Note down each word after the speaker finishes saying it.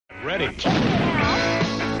ready. On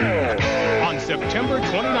September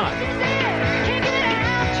 29th,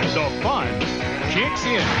 the fun kicks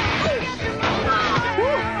in.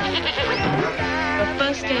 The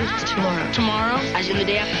first game's tomorrow. Tomorrow? As in the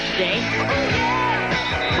day after today?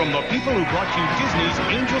 From the people who brought you Disney's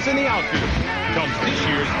Angels in the Outfield comes this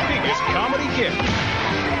year's biggest comedy gift.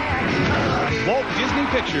 Walt Disney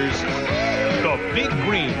Pictures' The Big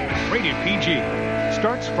Green, rated PG,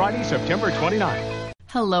 starts Friday, September 29th.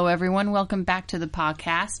 Hello, everyone. Welcome back to the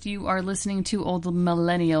podcast. You are listening to Old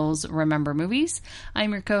Millennials Remember Movies.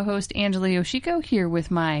 I'm your co-host, Angela Yoshiko, here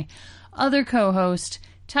with my other co-host,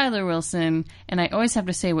 Tyler Wilson, and I always have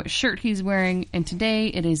to say what shirt he's wearing, and today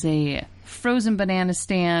it is a frozen banana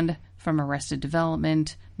stand from Arrested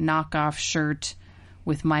Development, knockoff shirt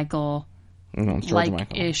with Michael,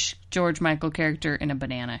 like-ish George Michael character in a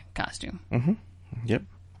banana costume. Mm-hmm. Yep.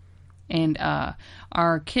 And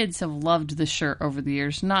our kids have loved this shirt over the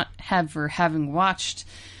years, not for having watched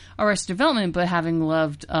Arrested Development, but having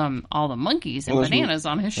loved all the monkeys and bananas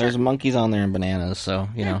on his shirt. There's monkeys on there and bananas, so,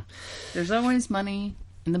 you know. There's always money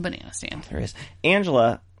in the banana stand. There is.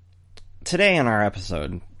 Angela, today in our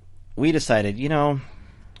episode, we decided,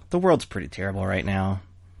 the world's pretty terrible right now.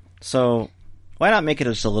 So why not make it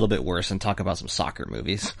just a little bit worse and talk about some soccer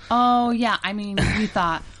movies? Oh, yeah. I mean, we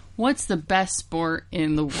thought, what's the best sport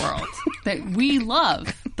in the world that we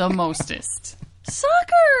love the mostest?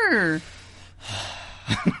 Soccer!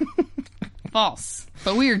 False.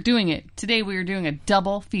 But we are doing it. Today we are doing a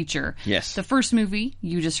double feature. Yes. The first movie,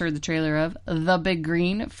 you just heard the trailer of, The Big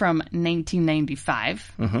Green from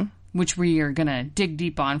 1995, which we are going to dig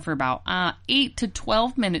deep on for about 8 to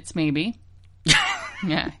 12 minutes maybe.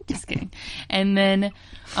 Yeah, just kidding. And then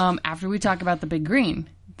after we talk about The Big Green,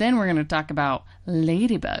 then we're going to talk about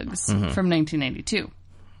Ladybugs from 1992.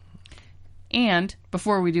 And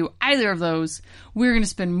before we do either of those, we're going to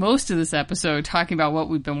spend most of this episode talking about what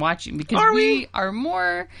we've been watching. Because we are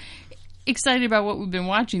more excited about what we've been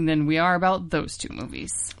watching than we are about those two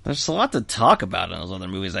movies. There's a lot to talk about in those other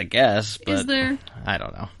movies, I guess. But is there? I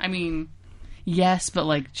don't know. I mean, yes,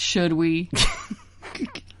 but should we?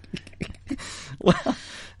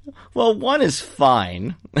 Well, one is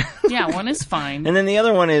fine. Yeah, one is fine. And then the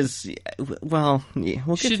other one is, we'll get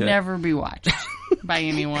to it. Should never be watched by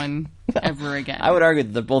anyone ever again. I would argue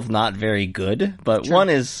that they're both not very good, but True. one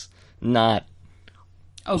is not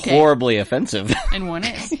horribly offensive. And one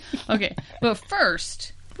is. Okay, but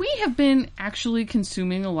first, we have been actually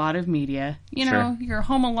consuming a lot of media. Sure. You're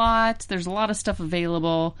home a lot. There's a lot of stuff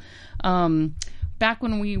available. Back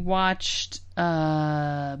when we watched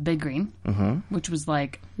Big Green, which was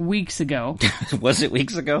weeks ago. Was it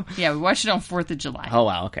weeks ago? Yeah, we watched it on 4th of July. Oh,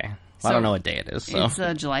 wow, okay. Well, I don't know what day it is. So. It's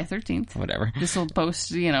July 13th. Whatever. This will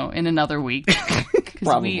post, in another week.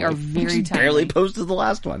 Because we are very tired. Barely posted the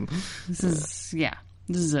last one. This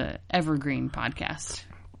is a evergreen podcast.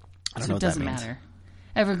 I don't so know it what doesn't that means. matter.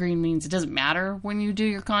 Evergreen means it doesn't matter when you do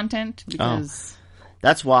your content because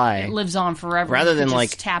that's why it lives on forever. Rather than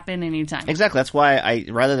just tap in anytime. Exactly. That's why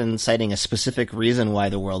rather than citing a specific reason why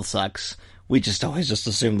the world sucks, we just always just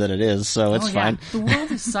assume that it is. So it's fine. The world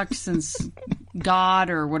has sucked since God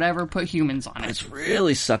or whatever put humans on it. It's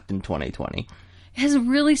really sucked in 2020. It hasn't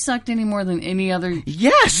really sucked any more than any other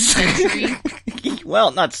century.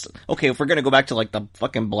 Well, okay. If we're gonna go back to the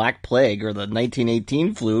fucking Black Plague or the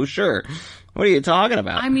 1918 flu, sure. What are you talking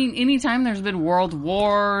about? I mean, anytime there's been world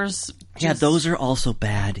wars. Yeah, those are also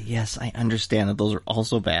bad. Yes, I understand that those are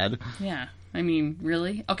also bad. Yeah, I mean,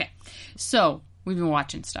 really? Okay, so we've been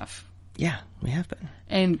watching stuff. Yeah, we have been.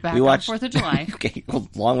 And back on 4th of July. Okay, well,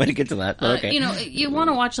 long way to get to that. But okay. You want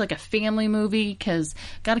to watch a family movie because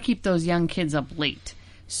got to keep those young kids up late.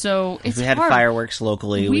 So it's we had hard. Fireworks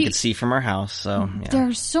locally. We could see from our house. So yeah.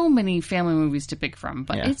 There's so many family movies to pick from,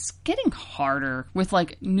 but it's getting harder with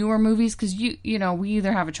newer movies because we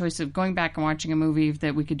either have a choice of going back and watching a movie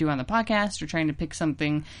that we could do on the podcast or trying to pick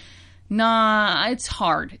something. Nah, it's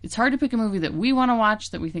hard. It's hard to pick a movie that we want to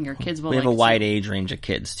watch that we think our kids will like. We have a wide age range of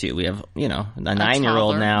kids too. We have a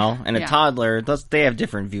 9-year-old now and a toddler. They have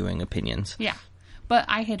different viewing opinions. Yeah, but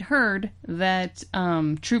I had heard that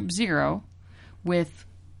Troop Zero with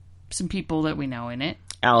some people that we know in it.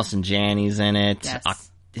 Allison Janney's in it. Yes.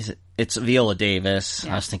 It's Viola Davis.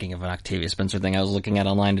 Yeah. I was thinking of an Octavia Spencer thing I was looking at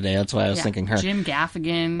online today. That's why I was thinking her. Jim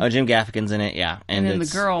Gaffigan. Oh, Jim Gaffigan's in it, yeah. And then the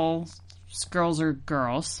girls are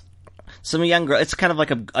girls. Some young girl. It's kind of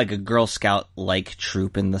like a Girl Scout-like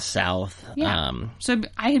troop in the South. Yeah. So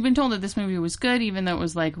I had been told that this movie was good, even though it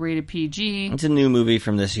was rated PG. It's a new movie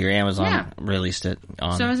from this year. Amazon released it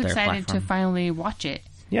on So I was their excited platform. to finally watch it.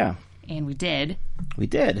 Yeah. And we did. We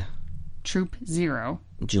did. Troop Zero.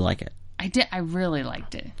 Did you like it? I really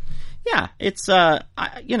liked it. Yeah, it's I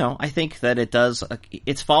think that it does.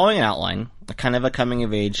 It's following an outline, a kind of a coming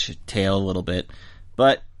of age tale, a little bit.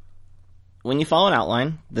 But when you follow an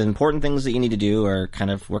outline, the important things that you need to do are kind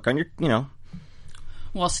of work on your,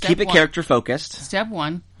 Well, keep it character focused. Step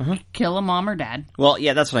one, kill a mom or dad. Well,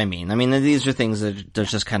 yeah, that's what I mean. I mean, these are things that are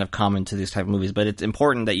just kind of common to these type of movies. But it's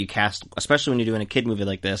important that you cast, especially when you're doing a kid movie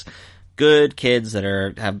like this, good kids that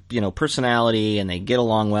have personality and they get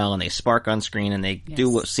along well and they spark on screen and they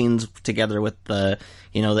do scenes together with the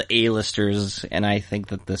the A-listers, and I think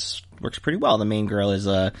that this works pretty well. The main girl is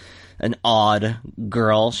an odd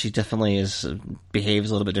girl. She definitely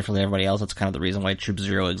behaves a little bit differently than everybody else. That's kind of the reason why Troop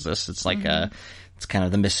Zero exists. It's like it's kind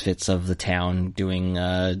of the misfits of the town doing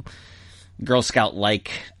Girl Scout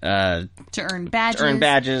like to earn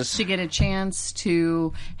badges, to get a chance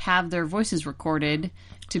to have their voices recorded,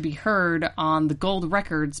 to be heard on the gold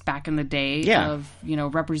records back in the day of,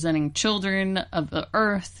 representing children of the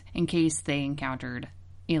Earth in case they encountered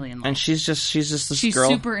alien life. And she's just this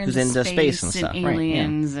girl who's into space and stuff,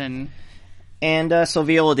 aliens, right? And so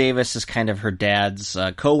Viola Davis is kind of her dad's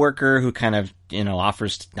co-worker who kind of,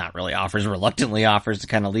 reluctantly offers to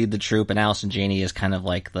kind of lead the troop, and Allison Janney is kind of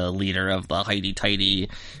like the leader of the highty-tighty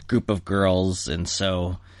group of girls, and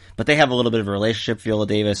so... But they have a little bit of a relationship, Viola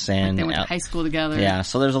Davis and... They went to high school together. Yeah,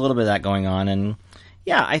 so there's a little bit of that going on, and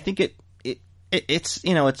yeah, I think it's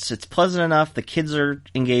it's pleasant enough, the kids are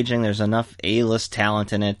engaging, there's enough A-list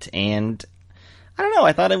talent in it, and I don't know,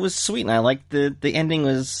 I thought it was sweet, and I liked the ending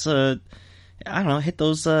was, hit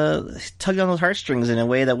those, tugged on those heartstrings in a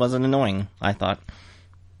way that wasn't annoying, I thought.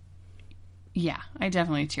 Yeah, I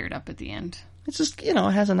definitely teared up at the end. It's just, it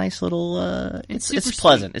has a nice little, it's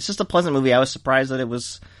pleasant. Sweet. It's just a pleasant movie. I was surprised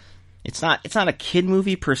that it's not a kid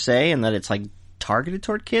movie per se, and that it's like targeted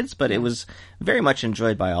toward kids, but it was very much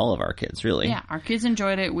enjoyed by all of our kids, really. Yeah, our kids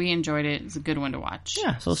enjoyed it. We enjoyed it. It's a good one to watch.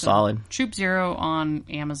 Yeah, so solid. Troop Zero on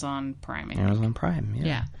Amazon Prime. Amazon Prime,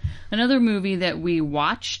 yeah. Another movie that we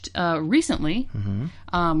watched recently,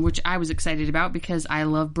 which I was excited about because I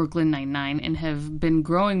love Brooklyn Nine-Nine and have been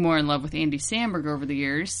growing more in love with Andy Samberg over the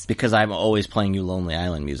years. Because I'm always playing you Lonely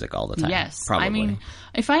Island music all the time. Yes. Probably. I mean,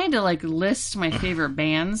 if I had to list my favorite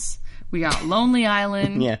bands... We got Lonely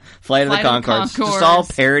Island. Flight of the Conchords. Just all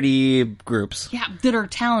parody groups. Yeah, that are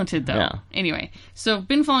talented, though. Yeah. Anyway, so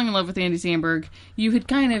been falling in love with Andy Samberg. You had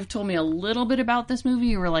kind of told me a little bit about this movie.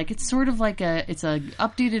 You were like, it's sort of like it's a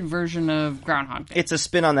updated version of Groundhog Day. It's a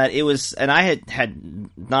spin on that. It was, and I had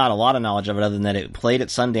not a lot of knowledge of it other than that it played at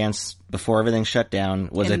Sundance before everything shut down.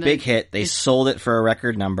 Was a big hit. They sold it for a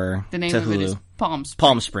record number to Hulu. The name of it is Palm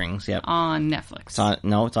Springs, yep. On Netflix. It's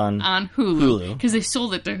on Hulu. Because they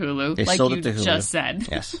sold it to Hulu, just said.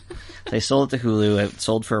 Yes. They sold it to Hulu. It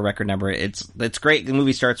sold for a record number. It's great. The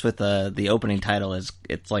movie starts with the opening title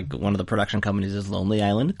it's like one of the production companies is Lonely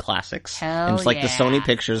Island Classics. Hell it's like the Sony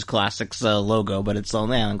Pictures Classics logo, but it's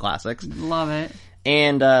Lonely Island Classics. Love it.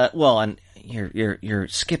 And and you're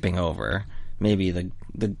skipping over maybe the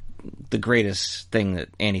greatest thing that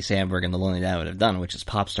Andy Samberg and the Lonely Island have done, which is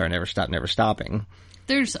Popstar Never Stop Never Stopping.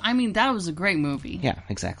 That was a great movie. Yeah,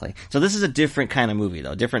 exactly. So this is a different kind of movie,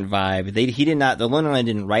 though, different vibe. The Lonely Island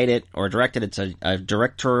didn't write it or direct it. It's a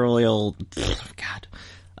directorial,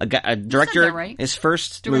 a director, right? His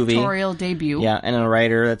first movie. Directorial debut. Yeah, and a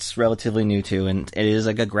writer that's relatively new too, and it is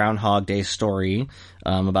like a Groundhog Day story,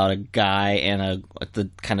 about a guy and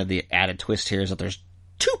the added twist here is that there's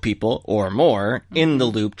two people or more in the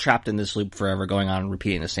loop, trapped in this loop forever, going on and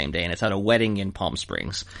repeating the same day, and it's at a wedding in Palm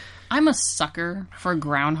Springs. I'm a sucker for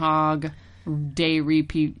Groundhog Day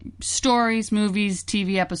repeat stories, movies,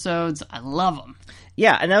 TV episodes. I love them.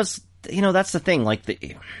 Yeah, and that's the thing.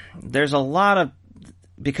 There's a lot of,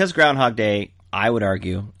 because Groundhog Day, I would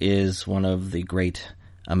argue, is one of the great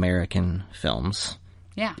American films.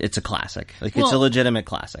 Yeah. It's a classic. It's a legitimate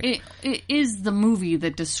classic. It is the movie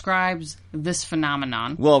that describes this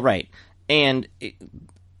phenomenon. Well, right. And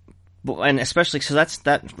especially, so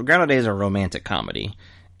that Groundhog Day is a romantic comedy.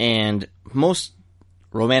 And most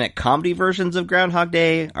romantic comedy versions of Groundhog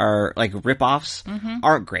Day are, rip-offs,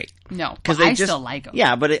 aren't great. No, because I still like them.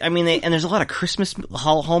 Yeah, but, and there's a lot of Christmas,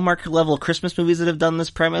 Hallmark-level Christmas movies that have done this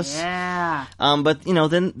premise. Yeah. But,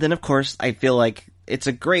 then of course, I feel like it's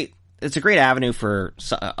a great avenue for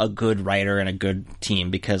a good writer and a good team,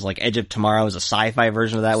 because Edge of Tomorrow is a sci-fi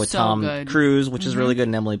version of that with Tom Cruise, which is really good,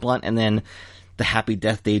 and Emily Blunt, and then the Happy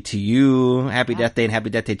Death Day to You, Death Day and Happy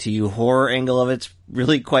Death Day to You horror angle of it's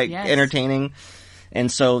really quite entertaining.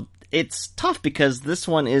 And so it's tough because this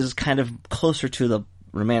one is kind of closer to the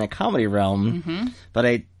romantic comedy realm, but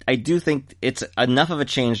I do think it's enough of a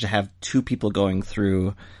change to have two people going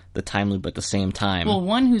through the time loop at the same time. Well,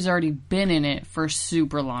 one who's already been in it for a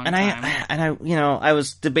super long time. I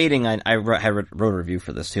was debating. I wrote a review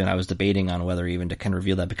for this too, and I was debating on whether even to kind of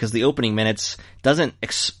reveal that, because the opening minutes doesn't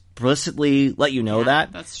explicitly let you know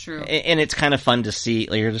that. That's true. And it's kind of fun to see.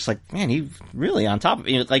 Like, you're just like, man, he's really on top of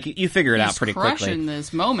it. Like, you figure it out pretty quickly. He's crushing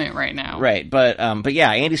this moment right now. Right, but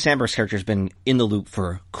yeah, Andy Samberg's character's been in the loop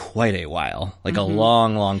for quite a while, like a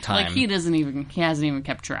long time. Like, he hasn't even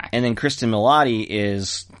kept track. And then Kristen Milotti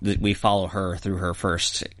we follow her through her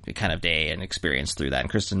first kind of day and experience through that. And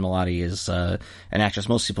Kristen Milotti is an actress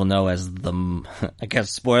most people know as I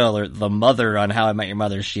guess, spoiler, the mother on How I Met Your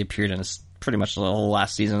Mother. She appeared in pretty much the whole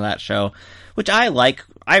last season of that show, which I like.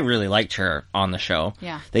 I really liked her on the show.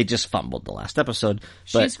 Yeah. They just fumbled the last episode.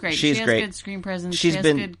 But she's great. She has good screen presence. She has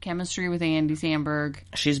good chemistry with Andy Samberg.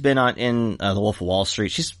 She's been in The Wolf of Wall Street.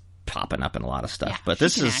 She's popping up in a lot of stuff. Yeah, but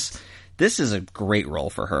this is a great role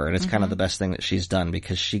for her, and it's kind of the best thing that she's done,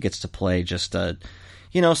 because she gets to play just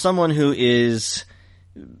someone who is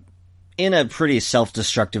in a pretty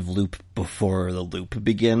self-destructive loop before the loop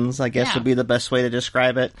begins, I guess would be the best way to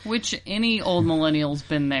describe it. Which any old millennial's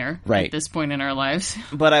been there at this point in our lives.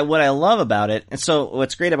 But what I love about it, and so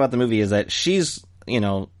what's great about the movie is that she's,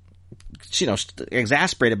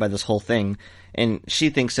 exasperated by this whole thing, and she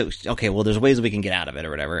thinks that, okay, well, there's ways we can get out of it or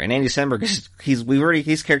whatever. And Andy Samberg,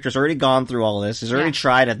 his character's already gone through all of this. He's already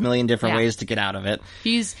tried a million different ways to get out of it.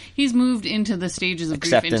 He's moved into the stages of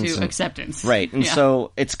grief into acceptance. Right. And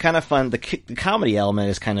so it's kind of fun. The comedy element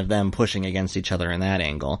is kind of them pushing against each other in that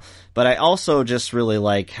angle. But I also just really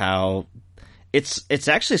like how it's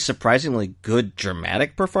actually a surprisingly good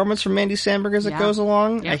dramatic performance from Andy Samberg as it goes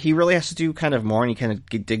along. Yeah. He really has to do kind of more, and he kind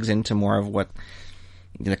of digs into more of what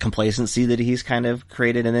the complacency that he's kind of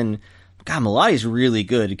created. And then, God, Melotti's really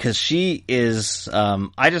good, because she is,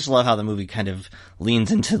 I just love how the movie kind of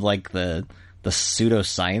leans into, like, the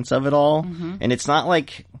pseudoscience of it all. Mm-hmm. And it's not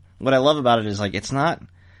like, what I love about it is, like, it's not,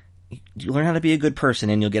 you learn how to be a good person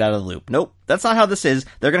and you'll get out of the loop. Nope, that's not how this is.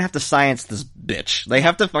 They're gonna have to science this bitch. They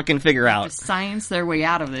have to fucking figure out. Science their way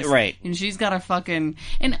out of this. Right. And she's gotta fucking,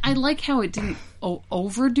 and I like how it didn't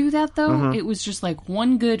overdo that, though. Mm-hmm. It was just like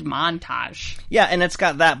one good montage. Yeah, and it's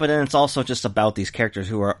got that, but then it's also just about these characters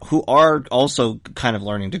who are also kind of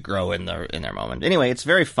learning to grow in their moment. Anyway, it's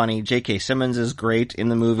very funny. J.K. Simmons is great in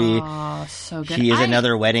the movie. Oh, so good. He is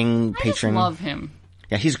another wedding patron. I just love him.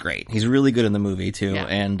 Yeah, he's great. He's really good in the movie too. Yeah.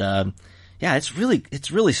 And it's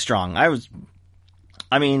really strong. I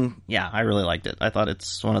really liked it. I thought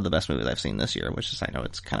it's one of the best movies I've seen this year, which is, I know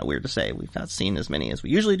it's kind of weird to say. We've not seen as many as we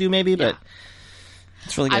usually do, maybe, but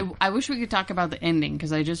it's really good. I wish we could talk about the ending,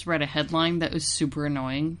 because I just read a headline that was super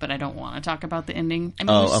annoying, but I don't want to talk about the ending. I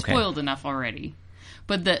mean, we're spoiled enough already.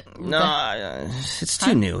 But it's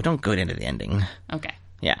too new. Don't go into the ending. Okay.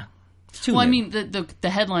 Yeah. Well, I mean, the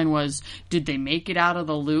headline was, did they make it out of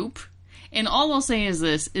the loop? And all I'll say is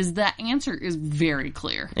this, is that answer is very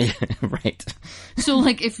clear. Right. So,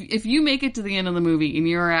 like, if you make it to the end of the movie and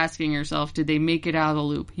you're asking yourself, did they make it out of the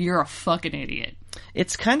loop? You're a fucking idiot.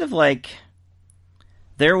 It's kind of like,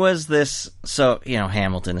 there was this, so,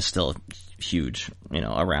 Hamilton is still huge,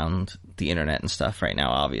 around the internet and stuff right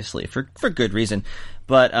now, obviously, for good reason.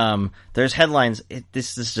 But there's headlines.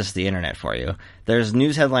 This is just the internet for you. There's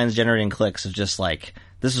news headlines generating clicks of just like,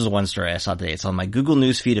 this is one story I saw today. It's on my Google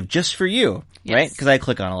News feed of Just For You, right? Because I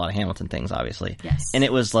click on a lot of Hamilton things, obviously. Yes. And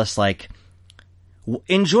it was less like,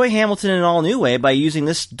 enjoy Hamilton in an all new way by using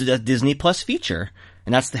this Disney Plus feature.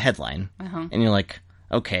 And that's the headline. Uh-huh. And you're like,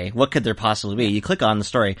 okay, what could there possibly be? You click on the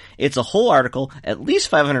story. It's a whole article, at least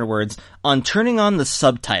 500 words, on turning on the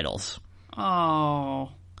subtitles. Oh.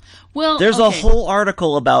 Well, there's a whole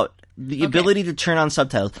article about the ability to turn on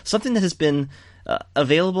subtitles, something that has been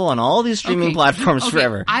available on all these streaming platforms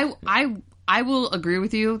forever. I will agree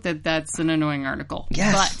with you that that's an annoying article.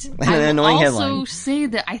 Yes, but an annoying headline. I will also say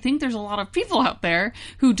that I think there's a lot of people out there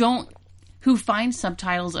who find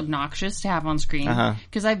subtitles obnoxious to have on screen,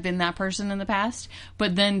 because I've been that person in the past,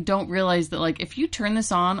 but then don't realize that, like, if you turn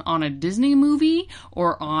this on a Disney movie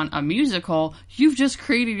or on a musical, you've just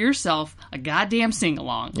created yourself a goddamn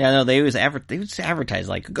sing-along. Yeah, no, they would advertise,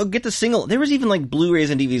 like, go get the single. There was even, like, Blu-rays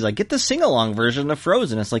and DVDs, like, get the sing-along version of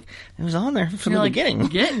Frozen. It's like, it was on there from the beginning.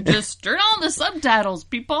 Just turn on the subtitles,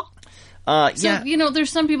 people. There's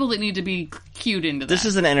some people that need to be cued into that. This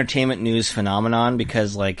is an entertainment news phenomenon,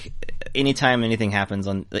 because, like, anytime anything happens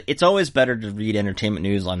it's always better to read entertainment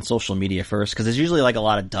news on social media first, because there's usually, like, a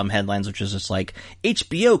lot of dumb headlines, which is just like,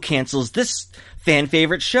 HBO cancels this fan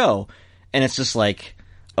favorite show. And it's just like,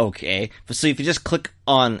 okay. So if you just click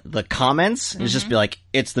on the comments, it's just be like,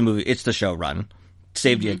 it's the movie, it's the show, run.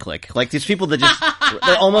 Saved you a click. Like, these people that just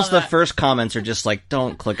almost the first comments are just like,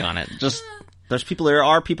 don't click on it. Just there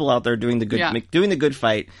are people out there doing the good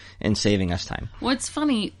fight and saving us time. What's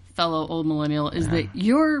funny, fellow old millennial, is that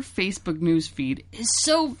your Facebook news feed is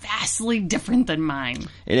so vastly different than mine.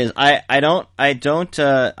 It is. I don't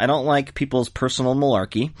like people's personal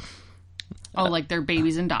malarkey. Oh, like their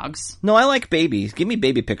babies and dogs. No, I like babies. Give me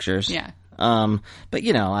baby pictures. Yeah. But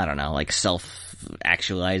I don't know, like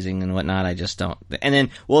self-actualizing and whatnot, I just don't. And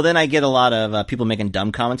then I get a lot of people making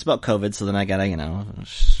dumb comments about COVID, so then I gotta,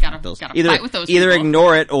 gotta fight with those either people.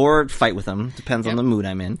 Ignore it or fight with them. Depends on the mood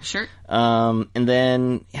I'm in. Sure. And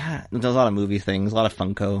then, there's a lot of movie things, a lot of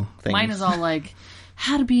Funko things. Mine is all like,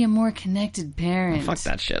 how to be a more connected parent. Fuck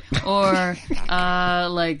that shit. Or,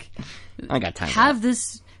 like, I got time. Have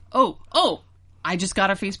this. Oh! I just got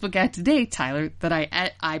a Facebook ad today, Tyler, that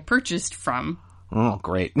I purchased from. Oh,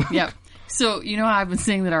 great. Yep. So, I've been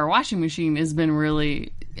saying that our washing machine has been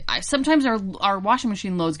really... sometimes our washing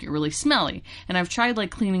machine loads get really smelly. And I've tried,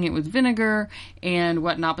 like, cleaning it with vinegar and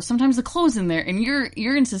whatnot, but sometimes the clothes in there, and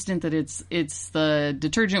you're insistent that it's the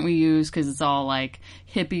detergent we use because it's all, like,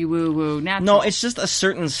 hippie woo-woo natural. No, it's just a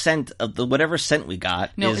certain scent of whatever scent we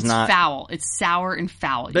got is not... it's foul. It's sour and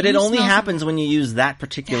foul. But it only happens when you use that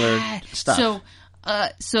particular stuff.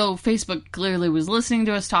 So Facebook clearly was listening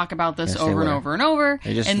to us talk about this over and over and over.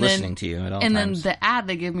 They're just listening to you at all times. And then the ad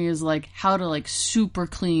they give me is like how to like super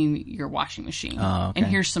clean your washing machine. Oh, okay. And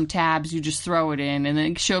here's some tabs, you just throw it in. And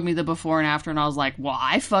then it showed me the before and after, and I was like, well,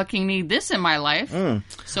 I fucking need this in my life.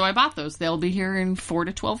 So I bought those. They'll be here in 4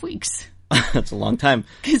 to 12 weeks. That's a long time.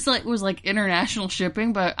 Because it was like international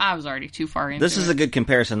shipping, but I was already too far into it. This is a good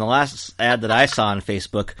comparison. The last ad that I saw on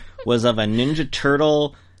Facebook was of a Ninja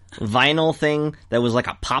Turtle vinyl thing that was like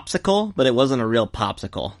a popsicle, but it wasn't a real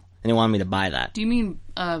popsicle, and they wanted me to buy that. Do you mean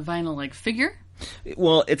vinyl like figure?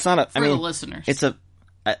 Well, it's not a... For the listeners. It's a...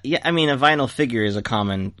 a vinyl figure is a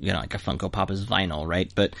common, like a Funko Pop is vinyl,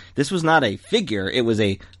 right? But this was not a figure. It was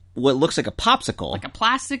what looks like a popsicle. Like a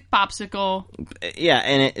plastic popsicle. Yeah,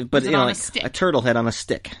 and a turtle head on a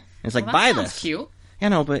stick. And it's like, buy this. Cute. Yeah,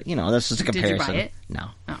 no, but, this is a comparison. Did you buy it? No.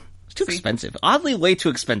 Oh. It's too expensive. Oddly way too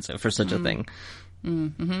expensive for such a thing.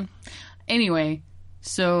 Mm-hmm. Anyway,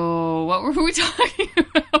 so what were we talking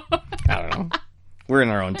about? I don't know. We're in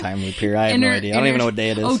our own time loop here. I have no idea. I don't even know what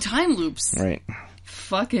day it is. Oh, time loops. Right.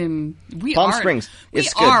 Fucking... Palm Springs. We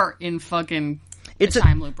are in fucking... It's a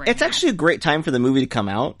time loop right It's now. actually a great time for the movie to come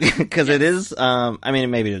out because it is. It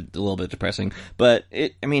may be a little bit depressing, but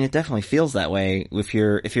it definitely feels that way if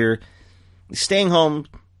you're staying home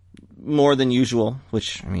more than usual.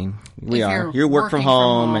 Which we are. You work from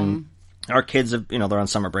home, and our kids have they're on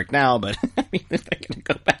summer break now, but if they're going to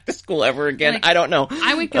go back to school ever again, I don't know.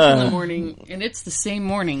 I wake up in the morning, and it's the same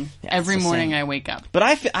morning every morning I wake up. But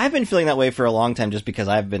I've been feeling that way for a long time, just because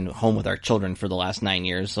I've been home with our children for the last 9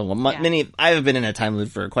 years. So I've been in a time loop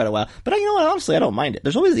for quite a while. But you know what? Honestly, I don't mind it.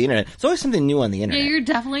 There's always the internet. There's always something new on the internet. Yeah, you're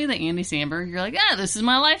definitely the Andy Samberg. You're like, this is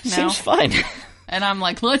my life now. Seems fine. And I'm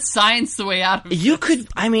like, let's science the way out of You this. could,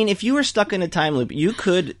 if you were stuck in a time loop, you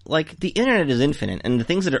could, the internet is infinite, and the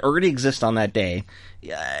things that already exist on that day,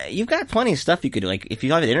 you've got plenty of stuff you could do. Like, if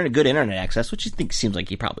you have good internet access, which seems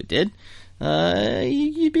like you probably did,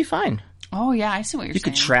 you'd be fine. Oh, yeah, I see what you're saying.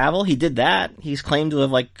 You could travel. He did that. He's claimed to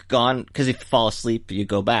have, gone, because if you fall asleep, you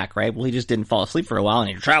go back, right? Well, he just didn't fall asleep for a while, and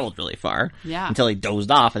he traveled really far. Yeah. Until he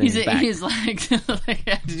dozed off, and he's back. He's like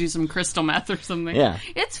had to do some crystal meth or something. Yeah.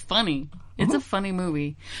 It's funny. It's a funny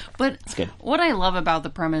movie. But it's good. What I love about the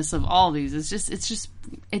premise of all these is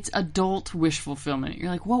it's adult wish fulfillment. You're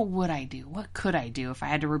like, what would I do? What could I do if I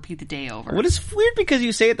had to repeat the day over? Well, it's weird because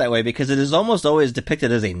you say it that way, because it is almost always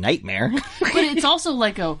depicted as a nightmare. But it's also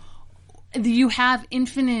like you have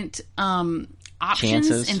infinite options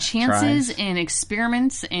and chances tries. And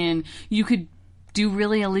experiments, and you could do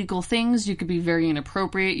really illegal things. You could be very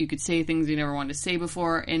inappropriate. You could say things you never wanted to say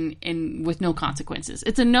before, and with no consequences.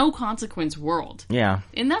 It's a no consequence world. Yeah,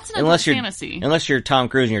 and that's an adult fantasy. Unless you're Tom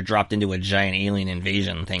Cruise and you're dropped into a giant alien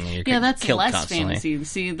invasion thing, and you're that's killed less constantly. Fantasy.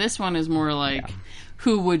 See, this one is more like,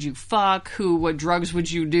 who would you fuck? What drugs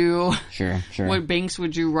would you do? Sure. What banks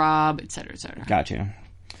would you rob? Etc. Etc. Gotcha.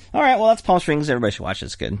 All right, well, that's Palm Springs. Everybody should watch it.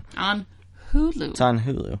 It's good. On Hulu. It's on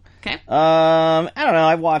Hulu. Okay. I don't know.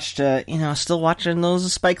 I watched, still watching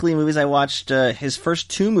those Spike Lee movies. I watched his first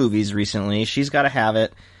 2 movies recently. She's Gotta Have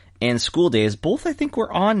It and School Days. Both, I think,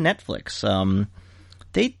 were on Netflix.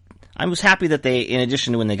 I was happy that they, in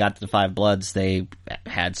addition to when they got to the Five Bloods, they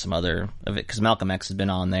had some other of it, because Malcolm X has been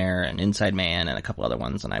on there, and Inside Man, and a couple other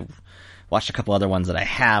ones, and I've watched a couple other ones that I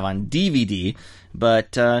have on DVD,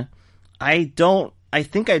 but I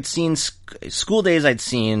think I'd seen School Days. It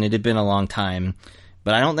had been a long time,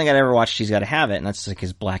 But I don't think I'd ever watched She's Gotta Have It, and that's like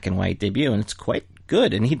his black and white debut, and it's quite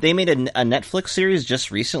good. And they made a Netflix series just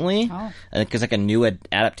recently, because like a new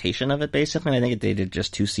adaptation of it, basically. And I think they did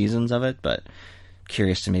just 2 seasons of it, but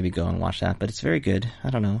curious to maybe go and watch that. But it's very good. I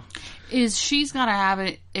don't know. Is She's Gotta Have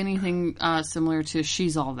It anything similar to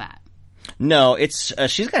She's All That? No, it's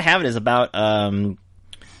She's Gotta Have It is about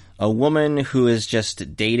a woman who is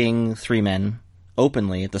just dating 3 men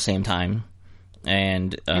openly at the same time.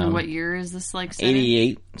 And what year is this like?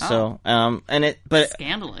 88. So, but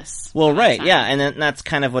scandalous. Well, right, yeah, and then that's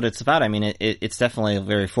kind of what it's about. I mean, it's definitely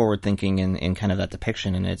very forward thinking in kind of that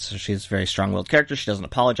depiction, and she's a very strong willed character. She doesn't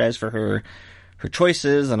apologize for her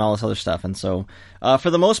choices and all this other stuff, and so for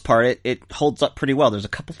the most part, it holds up pretty well. There's a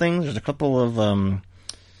couple things. There's a couple of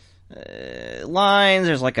lines.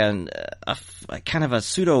 There's like a kind of a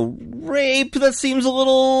pseudo rape that seems a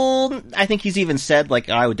little. I think he's even said like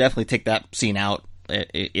I would definitely take that scene out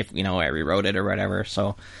if I rewrote it or whatever.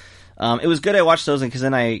 So it was good. I watched those because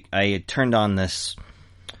then I turned on this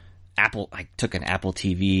Apple. I took an Apple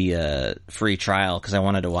TV free trial because I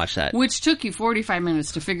wanted to watch that, which took you 45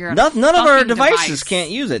 minutes to figure out. None of our devices can't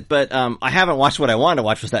use it, but I haven't watched what I wanted to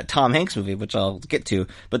watch was that Tom Hanks movie, which I'll get to.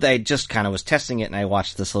 But I just kind of was testing it, and I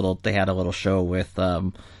watched this they had a little show with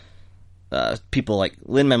people like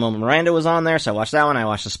Lin-Manuel Miranda was on there, so I watched that one. I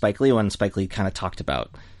watched the Spike Lee one. Spike Lee kind of talked about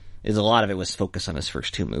a lot of it was focused on his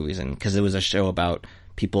first 2 movies, and because it was a show about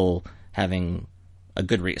people having a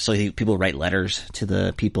good people write letters to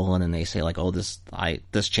the people, and then they say like, "Oh, this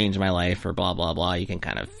changed my life," or blah blah blah. You can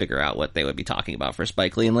kind of figure out what they would be talking about for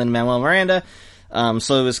Spike Lee and Lin-Manuel Miranda.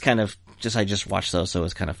 So it was kind of I just watched those, so it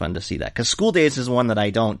was kind of fun to see that. Because School Days is one that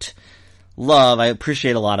I don't love. I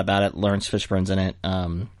appreciate a lot about it. Lawrence Fishburne's in it.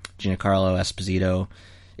 Giancarlo Esposito.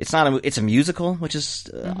 It's a musical, which is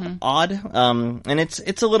odd. And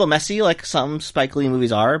it's a little messy, like some Spike Lee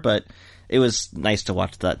movies are, but it was nice to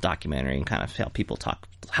watch that documentary and kind of how people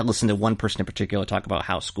listen to one person in particular talk about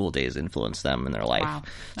how School Days influenced them in their life. Wow.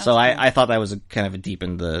 So I thought that was kind of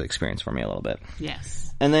deepened the experience for me a little bit.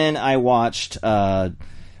 Yes. And then I watched, I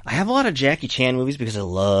have a lot of Jackie Chan movies because I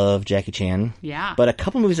love Jackie Chan. Yeah. But a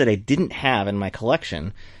couple movies that I didn't have in my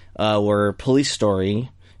collection were Police Story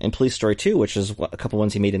and Police Story 2, which is a couple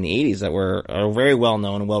ones he made in the 80s that are very well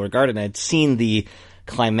known and well regarded. And I'd seen the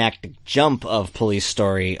climactic jump of Police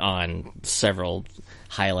Story on several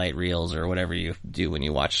highlight reels or whatever you do when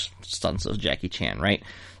you watch stunts of Jackie Chan, right?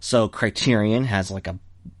 So Criterion has like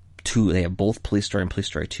they have both Police Story and Police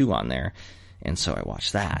Story 2 on there. And so I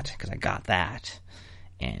watched that because I got that.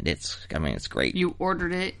 And it's great. You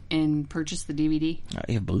ordered it and purchased the DVD?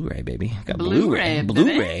 You have Blu-ray, baby. Got Blu-ray.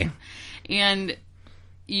 Blu-ray. And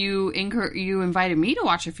you invited me to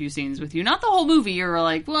watch a few scenes with you. Not the whole movie. You were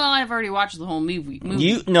like, well, I've already watched the whole movie.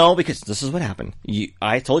 No, because this is what happened.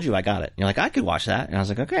 I told you I got it. You're like, I could watch that. And I was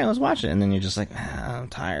like, okay, let's watch it. And then you're just like, I'm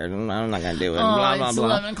tired. I'm not going to do it. Oh, blah, blah, it's blah.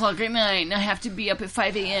 11 o'clock at night and I have to be up at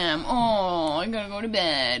 5 a.m. Oh, I gotta go to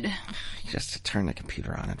bed. Just to turn the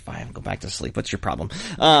computer on at 5 and go back to sleep. What's your problem?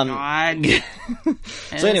 God.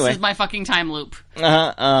 So anyway. This is my fucking time loop.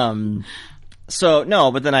 So,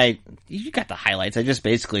 no, but then you got the highlights. I just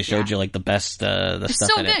basically showed you, like, the best, it's stuff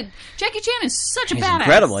so in good. it. Jackie Chan is such a He's badass.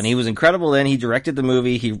 incredible, and he was incredible then. He directed the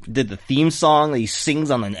movie. He did the theme song that he sings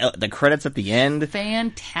on the credits at the end.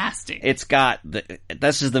 Fantastic. It's got,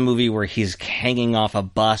 this is the movie where he's hanging off a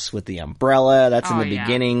bus with the umbrella. That's in the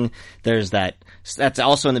beginning. There's that's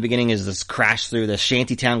also in the beginning is this crash through the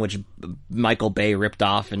shanty town, which Michael Bay ripped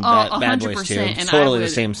off in Bad Boys 2. It's totally the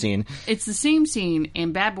same scene. It's the same scene,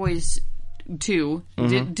 and Bad Boys 2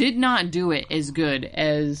 did not do it as good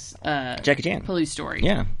as Jackie Chan. Police Story.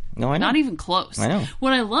 Yeah. No, I know. Not even close. I know.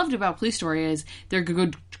 What I loved about Police Story is they're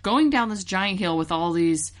going down this giant hill with all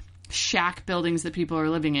these shack buildings that people are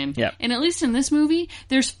living in. Yep. And at least in this movie,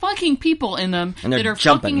 there's fucking people in them that are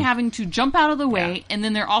jumping. fucking having to jump out of the way, and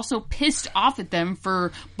then they're also pissed off at them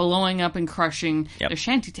for blowing up and crushing the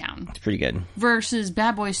shantytown. It's pretty good. Versus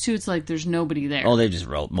Bad Boys 2, it's like there's nobody there. Oh, they just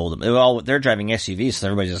mold them. They're driving SUVs, so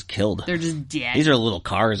everybody's just killed. They're just dead. These are little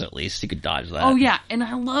cars, at least. You could dodge that. Oh, yeah. And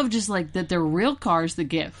I love just like that they're real cars that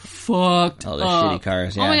get fucked up. Oh, they're shitty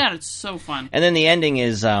cars, yeah. Oh my god, it's so fun. And then the ending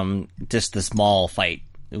is just this mall fight,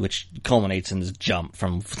 which culminates in this jump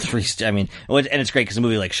from 3. And it's great because the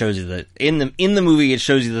movie like shows you that in the movie it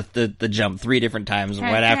shows you the jump 3 different times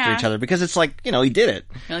right after each other because it's like he did it.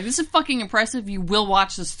 You're like, this is fucking impressive. You will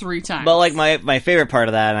watch this 3 times. But like my favorite part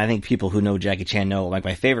of that, and I think people who know Jackie Chan know, like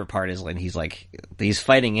my favorite part is when he's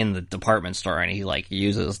fighting in the department store and he like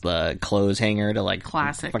uses the clothes hanger to like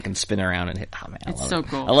classic fucking spin around and hit. Oh man, it's so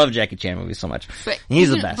cool. I love Jackie Chan movies so much. He's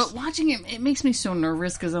the best. But watching it makes me so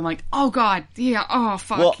nervous because I'm like, oh god, yeah, oh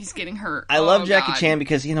fuck. Fuck, he's getting hurt. I love Jackie Chan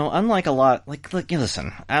because, unlike a lot,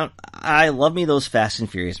 listen, I love me those Fast and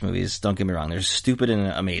Furious movies, don't get me wrong, they're stupid and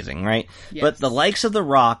amazing, right? Yes. But the likes of The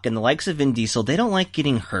Rock and the likes of Vin Diesel, they don't like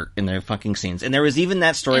getting hurt in their fucking scenes. And there was even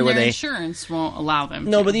that story where their insurance won't allow them to.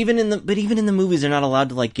 No, but even in the movies, they're not allowed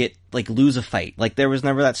to, lose a fight. Like, there was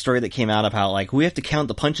never that story that came out of how, we have to count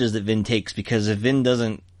the punches that Vin takes, because if Vin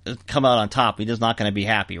doesn't come out on top, he's just not going to be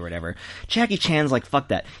happy or whatever. Jackie Chan's like, fuck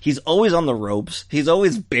that. He's always on the ropes. He's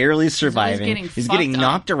always barely surviving. He's getting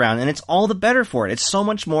knocked around, and it's all the better for it. It's so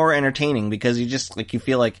much more entertaining because you just, you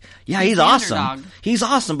feel like, yeah, he's awesome. Underdog. He's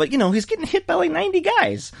awesome, but, he's getting hit by 90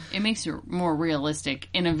 guys. It makes it more realistic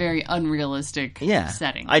in a very unrealistic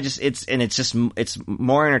setting. It's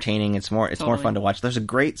more entertaining. It's more fun to watch. There's a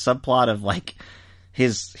great subplot of,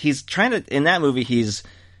 he's trying to, in that movie, he's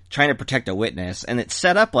trying to protect a witness, and it's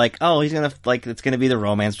set up it's gonna be the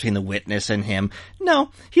romance between the witness and him.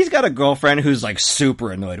 No, he's got a girlfriend who's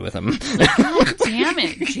super annoyed with him. God damn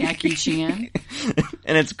it, Jackie Chan.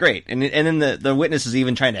 And it's great. And then the witness is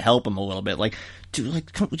even trying to help him a little bit.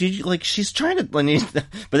 She's trying to,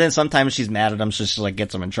 but then sometimes she's mad at him, so she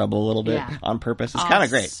gets him in trouble a little bit on purpose. It's kind of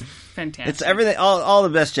great. Fantastic. It's everything, all the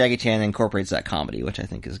best Jackie Chan incorporates that comedy, which I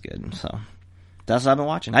think is good, so. That's what I've been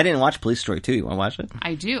watching. I didn't watch Police Story 2. You want to watch it?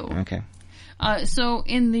 I do. Okay. So,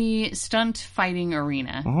 in the stunt fighting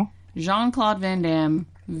arena, Jean-Claude Van Damme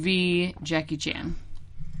v. Jackie Chan.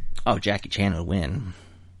 Oh, Jackie Chan would win.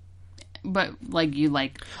 But, you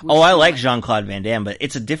like... I like Jean-Claude Van Damme, but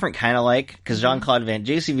it's a different kind of because Jean-Claude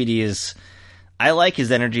JCVD is... I like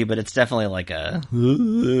his energy, but it's definitely a...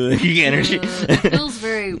 energy. It feels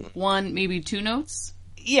very one, maybe two notes.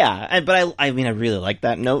 Yeah, but I really like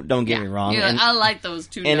that note. Don't get me wrong. Yeah, I like those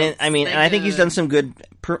two notes. And I think he's done some good.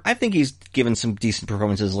 I think he's given some decent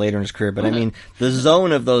performances later in his career. But the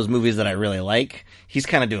zone of those movies that I really like, he's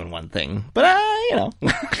kind of doing one thing. But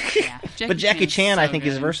but Jackie Chan, I think,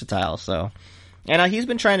 is versatile. So, and he's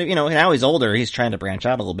been trying to, now he's older. He's trying to branch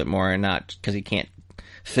out a little bit more, and not because he can't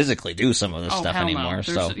physically do some of this stuff anymore. No.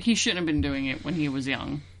 So he shouldn't have been doing it when he was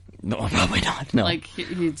young. No, probably not. No,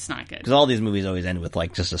 it's not good. Because all these movies always end with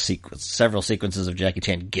just several sequences of Jackie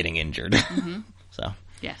Chan getting injured. So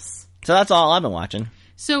yes. So that's all I've been watching.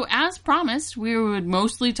 So as promised, we would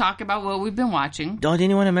mostly talk about what we've been watching. Didn't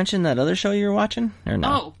you want to mention that other show you were watching, or no?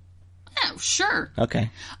 Oh, yeah, sure.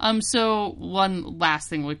 Okay. So one last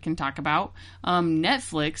thing we can talk about.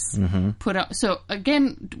 Netflix put out. So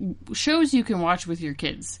again, shows you can watch with your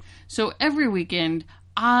kids. So every weekend,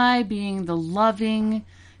 I, being the loving,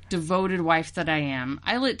 devoted wife that I am,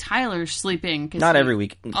 I let Tyler sleep in. Not every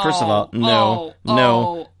week. First of all, no.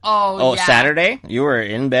 Yeah. Saturday? You were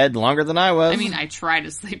in bed longer than I was. I mean, I try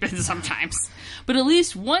to sleep in sometimes. But at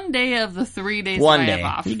least one day of the 3 days I have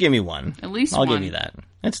off. You give me one. At least I'll one. give you that.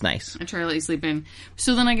 It's nice. I try to let you sleep in.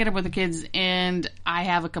 So then I get up with the kids, and I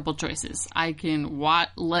have a couple choices. I can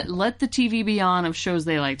let the TV be on of shows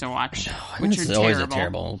they like to watch, which are terrible. It's always a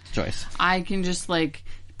terrible choice. I can just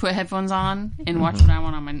put headphones on and watch what I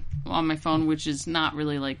want on my phone, which is not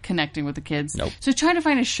really connecting with the kids. Nope. So try to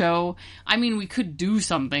find a show. I mean, we could do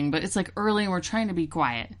something, but it's early and we're trying to be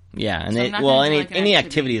quiet. Yeah, and any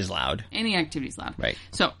activity is loud. Any activity is loud. Right.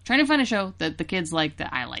 So trying to find a show that the kids like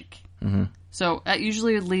that I like. Mm-hmm. So that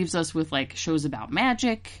usually leaves us with shows about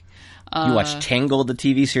magic. You watch Tangled, the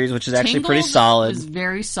TV series, which is actually pretty solid. It was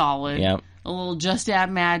very solid. Yep. A little Just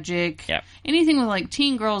Add Magic. Yep. Anything with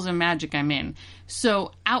teen girls and magic, I'm in.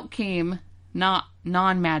 So out came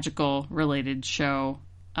non-magical related show,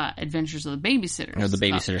 Adventures of the Babysitters. Or the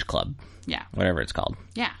Babysitters Club. Yeah. Whatever it's called.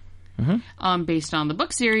 Yeah. Mm-hmm. Based on the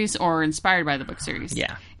book series or inspired by the book series.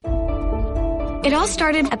 Yeah. It all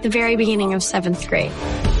started at the very beginning of 7th grade.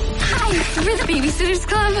 Hi, we're the Babysitters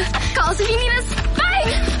Club. Call us if you need us.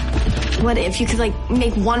 Bye! What if you could,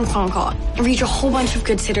 make one phone call and reach a whole bunch of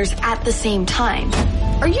good sitters at the same time?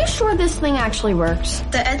 Are you sure this thing actually works?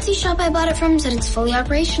 The Etsy shop I bought it from said it's fully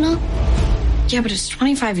operational. Yeah, but it's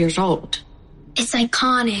 25 years old. It's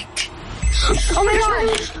iconic. Oh my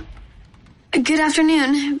god! Good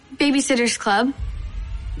afternoon, Babysitters Club.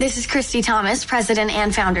 This is Christy Thomas, president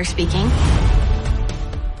and founder speaking.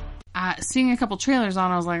 Seeing a couple trailers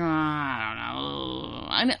on, I was like, I don't know.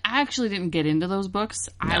 I actually didn't get into those books.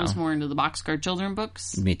 No. I was more into the Boxcar Children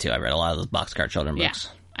books. Me too. I read a lot of those Boxcar Children books.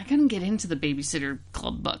 Yeah. I couldn't get into the Babysitter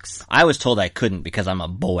Club books. I was told I couldn't because I'm a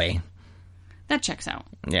boy. That checks out.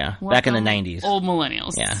 Yeah. Back in the 90s. Old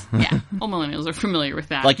millennials. Yeah. Yeah. Old millennials are familiar with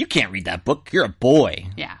that. You can't read that book. You're a boy.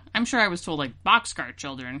 Yeah. I'm sure I was told, Boxcar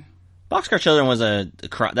Children. Boxcar Children was a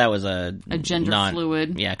gender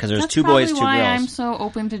fluid. Yeah, because there's That's 2 boys, 2 probably why girls. I'm so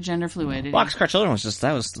open to gender fluidity. Boxcar Children was just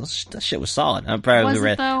that shit was solid. I probably Was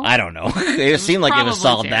it, though? I don't know. it seemed like it was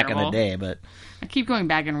solid probably back in the terrible. day, but I keep going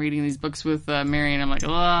back and reading these books with Mary, and I'm like,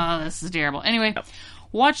 oh, this is terrible. Anyway,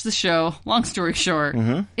 watch the show. Long story short,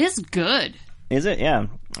 it's good. is it? Yeah,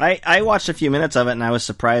 I watched a few minutes of it and I was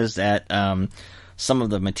surprised at some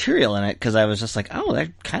of the material in it because I was just like, oh,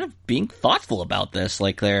 they're kind of being thoughtful about this,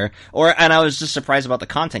 and I was just surprised about the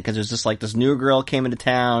content because it was just like this new girl came into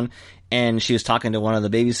town and she was talking to one of the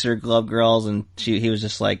Babysitter Club girls and she was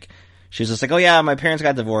just like, oh yeah, my parents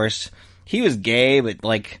got divorced. He was gay, but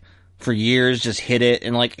like for years just hid it,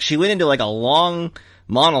 and like she went into like a long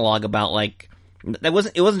monologue about like it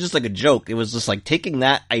wasn't just like a joke. It was just like taking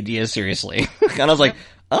that idea seriously, and I was like,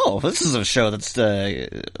 oh, this is a show that's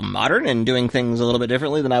modern and doing things a little bit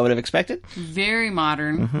differently than I would have expected. Very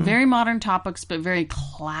modern topics, but very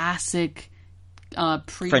classic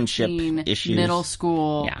Friendship preteen, issues. middle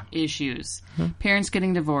school Yeah. issues. Parents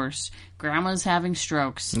getting divorced, grandmas having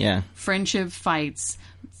strokes, Yeah. friendship fights,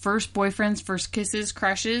 first boyfriends, first kisses,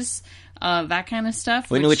 crushes, that kind of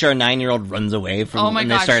stuff. In which our 9-year-old runs away from oh my when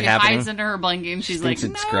they gosh, start she happening. hides under her blanket and she's like, thinks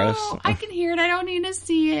it's no, gross. I can hear it. I don't need to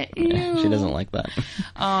see it. Yeah, Ew. she doesn't like that.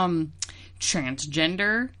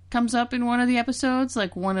 Transgender comes up in one of the episodes,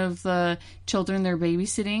 like one of the children they're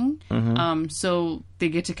babysitting. So they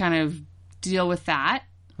get to kind of deal with that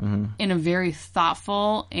in a very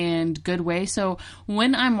thoughtful and good way. So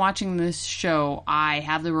when I'm watching this show, I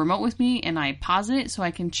have the remote with me and I pause it so I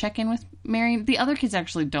can check in with Mary. The other kids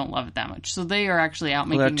actually don't love it that much, so they are actually out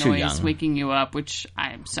they're making too noise, young. waking you up, which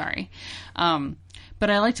I'm sorry. But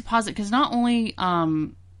I like to pause it because not only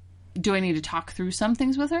do I need to talk through some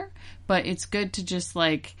things with her, but it's good to just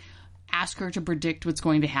like ask her to predict what's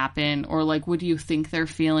going to happen, or like, what do you think they're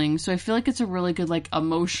feeling? So I feel like it's a really good like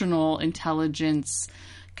emotional intelligence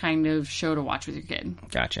kind of show to watch with your kid.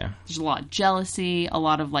 Gotcha. There's a lot of jealousy, a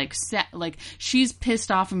lot of like like she's pissed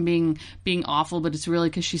off and being awful, but it's really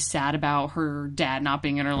because she's sad about her dad not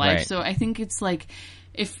being in her life. Right. So I think it's like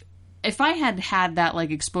if I had that like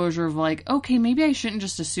exposure of like, okay, maybe I shouldn't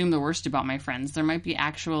just assume the worst about my friends. There might be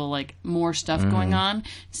actual like more stuff going on.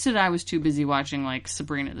 Instead, I was too busy watching like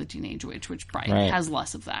Sabrina the Teenage Witch, which probably Right. has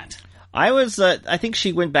less of that. I was, I think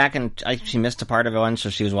she went back and she missed a part of one, so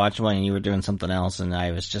she was watching one and you were doing something else, and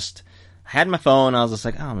I had my phone, I was just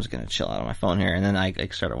like, oh, I'm just gonna chill out on my phone here, and then I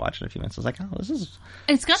started watching a few minutes, I was like, oh, this is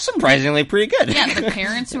It's got some surprisingly pretty good. Yeah, the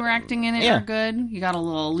parents who are acting in it Yeah. are good. You got a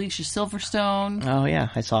little Alicia Silverstone. Oh yeah,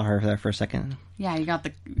 I saw her there for a second. Yeah, you got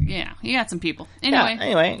some people.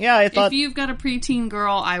 Anyway, I thought, if you've got a preteen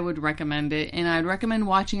girl, I would recommend it, and I'd recommend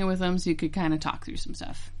watching it with them so you could kind of talk through some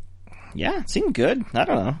stuff. yeah, it seemed good. I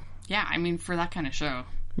don't know. Yeah, I mean, for that kind of show.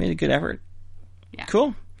 Made a good effort. Yeah.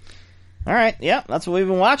 Cool. Alright, yeah, that's what we've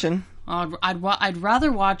been watching. I'd rather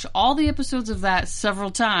watch all the episodes of that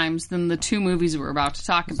several times than the 2 movies we're about to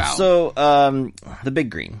talk about. So, The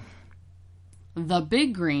Big Green. The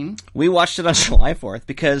Big Green. We watched it on July 4th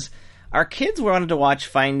because our kids wanted to watch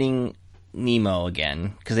Finding Nemo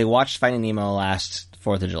again, because they watched Finding Nemo last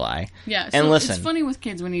 4th of July. Yeah, so and listen, it's funny with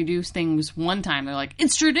kids when you do things one time. They're like,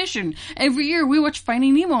 it's tradition. Every year we watch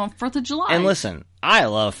Finding Nemo on 4th of July. and listen, I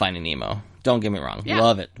love Finding Nemo. Don't get me wrong. Yeah.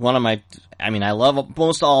 Love it. I love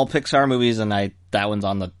most all Pixar movies, and that one's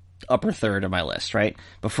on the upper third of my list, right?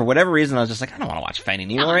 But for whatever reason, I was just like, I don't want to watch Finding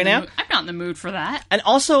Nemo right now. I'm not in the mood for that. And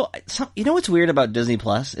also, you know what's weird about Disney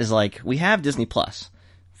Plus is like, we have Disney Plus,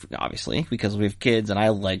 obviously, because we have kids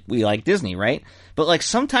and we like Disney, right? But like,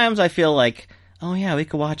 sometimes I feel like, oh yeah, we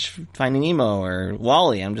could watch Finding Nemo or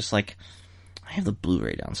WALL-E. I'm just like, I have the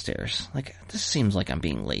Blu-ray downstairs. Like, this seems like I'm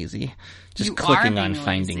being lazy. Just You clicking are on being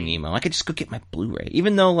Finding lazy. Nemo. I could just go get my Blu-ray.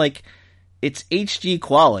 Even though, like, it's HD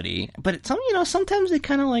quality, but it's, sometimes it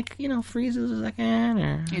kind of like, freezes a second,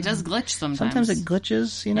 or It does glitch sometimes. sometimes it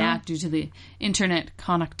glitches, Yeah, due to the internet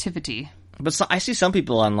connectivity. But I see some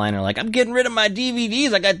people online are like, I'm getting rid of my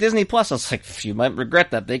DVDs. I got Disney Plus. I was like, you might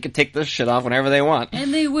regret that. They could take this shit off whenever they want.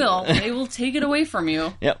 And they will. They will take it away from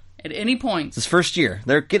you Yep. at any point. It's his first year.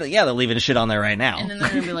 They're leaving shit on there right now. And then they're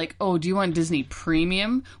going to be like, oh, do you want Disney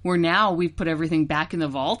Premium? Where now we've put everything back in the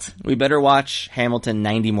vault? We better watch Hamilton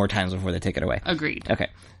 90 more times before they take it away. Agreed. Okay.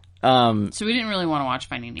 So we didn't really want to watch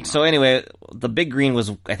Finding Nemo. So anyway, The Big Green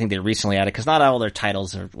was, I think they recently added, because not all their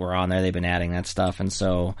titles were on there. They've been adding that stuff. And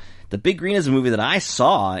so The Big Green is a movie that I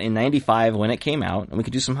saw in 95 when it came out. And we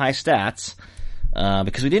could do some high stats.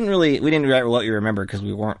 Because we didn't write what you remember, because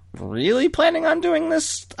we weren't really planning on doing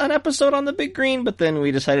an episode on The Big Green, but then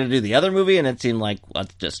we decided to do the other movie, and it seemed like,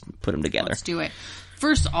 let's just put them together. Let's do it.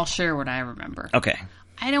 First, I'll share what I remember. Okay.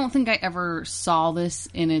 I don't think I ever saw this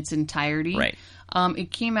in its entirety. Right.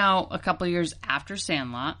 It came out a couple years after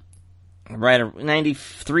Sandlot. Right,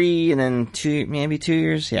 93 and then 2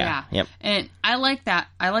 years. Yeah. Yep. And I like that.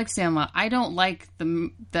 I like Sandlot. I don't like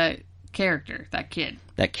the character, that kid.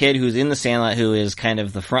 That kid who's in the Sandlot, who is kind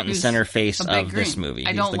of the front and center face a Big of Green. this movie. I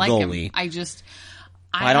He's don't the like goalie. him.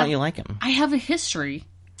 Why don't you like him? I have a history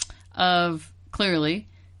of, clearly,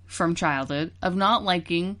 from childhood, of not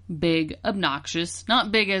liking big, obnoxious,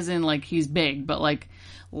 not big as in like he's big, but like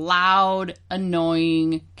loud,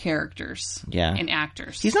 annoying characters and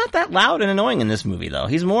actors. He's not that loud and annoying in this movie, though.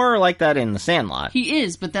 He's more like that in The Sandlot. He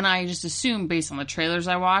is, but then I just assumed, based on the trailers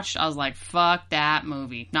I watched, I was like, fuck that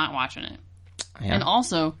movie. Not watching it. Yeah. And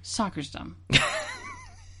also, soccer's dumb.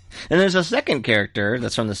 And there's a second character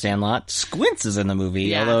that's from The Sandlot. Squints is in the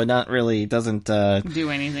movie, although not really, doesn't do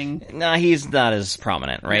anything. No, he's not as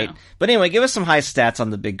prominent, right? No. But anyway, give us some high stats on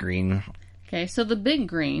The Big Green. Okay, so The Big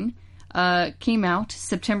Green came out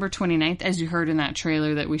September 29th, as you heard in that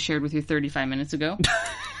trailer that we shared with you 35 minutes ago.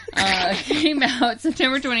 Came out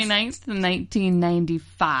September 29th,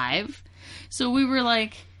 1995. So we were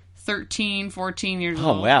like 13, 14 years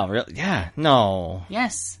old. Oh, wow. Really? Yeah. No.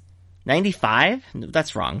 Yes. 95?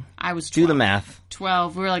 That's wrong. I was 12. Do the math.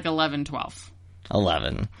 12. We were like 11, 12.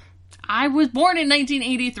 11. I was born in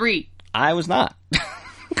 1983. I was not.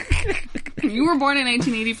 You were born in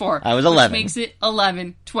 1984. I was 11. Which makes it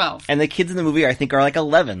 11, 12. And the kids in the movie, I think, are like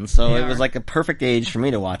 11, so it was like a perfect age for me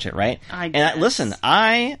to watch it, right? I guess. And listen,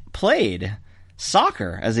 I played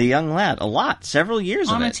soccer as a young lad a lot, several years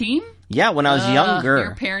of it. On a team? Yeah, when I was younger.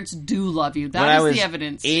 Your parents do love you. That is the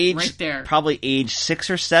evidence right there. Probably age 6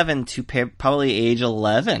 or 7 to probably age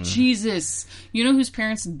 11. Jesus. You know whose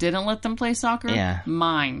parents didn't let them play soccer? Yeah.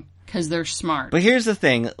 Mine. Because they're smart. But here's the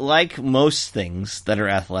thing. Like most things that are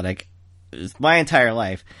athletic, my entire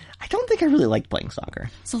life, I don't think I really liked playing soccer.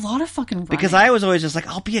 It's a lot of fucking running. Because I was always just like,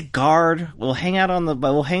 I'll be a guard. We'll hang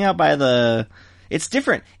out by the... It's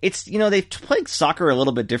different. It's, they've played soccer a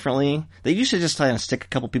little bit differently. They used to just kind of stick a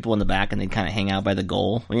couple people in the back and they'd kind of hang out by the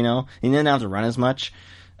goal, and you didn't have to run as much.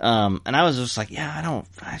 And I was just like, you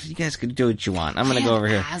guys could do what you want. I'm going to go over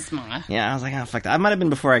here. Asthma. Yeah, I was like, oh, fuck that. I might have been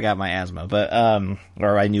before I got my asthma, but,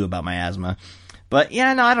 or I knew about my asthma. But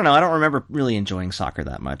yeah, no, I don't know. I don't remember really enjoying soccer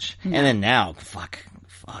that much. No. And then now, fuck,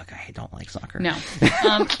 I don't like soccer. No.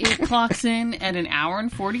 It clocks in at an hour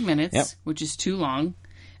and 40 minutes, which is too long.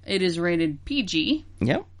 It is rated PG.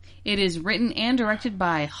 Yep. It is written and directed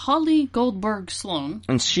by Holly Goldberg Sloan.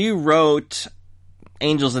 And she wrote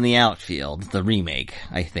Angels in the Outfield, the remake,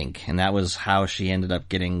 I think. And that was how she ended up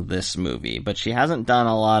getting this movie. But she hasn't done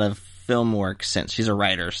a lot of film work since. She's a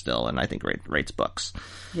writer still, and I think writes books.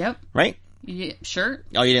 Yep. Right? Yeah, sure.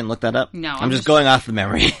 Oh, you didn't look that up? No. I'm just going off the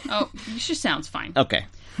memory. Oh, it just sounds fine. Okay.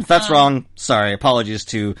 If that's wrong, sorry. Apologies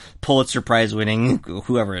to Pulitzer Prize winning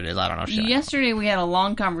whoever it is. I don't know. Yesterday we had a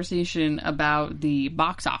long conversation about the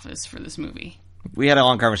box office for this movie. We had a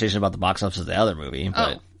long conversation about the box office of the other movie.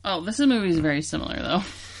 But this movie is very similar, though.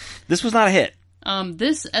 This was not a hit.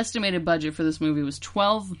 This estimated budget for this movie was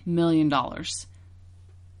 $12 million.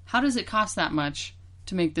 How does it cost that much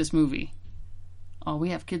to make this movie? Oh, we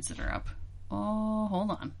have kids that are up. Oh,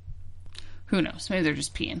 hold on. Who knows? Maybe they're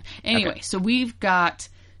just peeing. Anyway, So we've got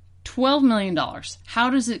 $12 million. How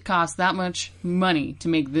does it cost that much money to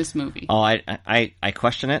make this movie? Oh, I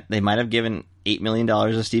question it. They might have given $8 million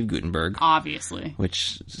to Steve Guttenberg. Obviously.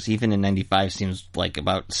 Which, even in 95, seems like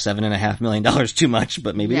about $7.5 million too much,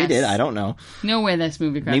 but maybe they did. I don't know. No way this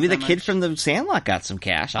movie cost Maybe that the kid much. from The Sandlot got some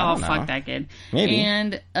cash. I don't know. Oh, fuck that kid. Maybe.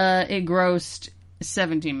 And it grossed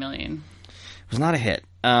 $17 million. It was not a hit.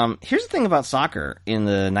 Here's the thing about soccer in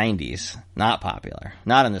the 90s. Not popular.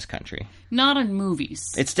 Not in this country. Not in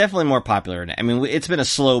movies. It's definitely more popular. I mean, it's been a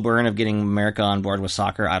slow burn of getting America on board with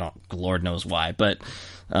soccer. Lord knows why, but,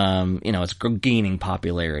 it's gaining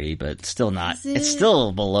popularity, but still not. It's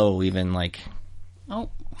still below even, like... Oh.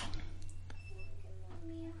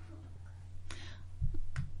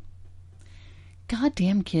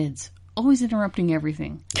 Goddamn kids. Always interrupting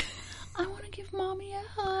everything. I want to give mommy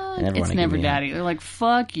a hug. It's never daddy. They're like,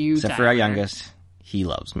 fuck you, Except for our youngest. He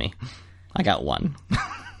loves me. I got one.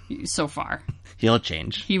 So far. He'll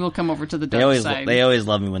change. He will come over to the dark side. They always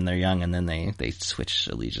love me when they're young, and then they switch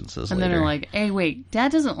allegiances and later. And then they're like, hey, wait,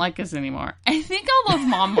 Dad doesn't like us anymore. I think I'll love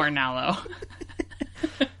Mom more now,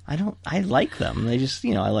 though. I like them. They just,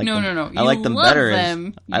 I like them. No. I like them better.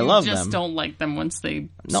 I love them. You just don't like them once they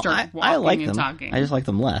start walking I like and them. talking. I just like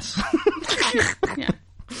them less. Yeah.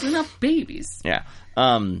 They're not babies. Yeah.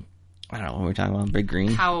 I don't know what we're talking about. Big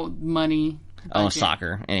Green. How money Oh,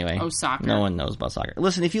 soccer. Anyway. Oh, soccer. No one knows about soccer.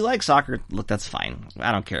 Listen, if you like soccer, look, that's fine.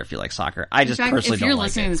 I don't care if you like soccer. I just personally don't like it. If you're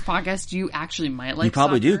listening to this podcast, you actually might like You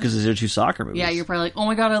probably soccer. do, because these are 2 soccer movies. Yeah, you're probably like, oh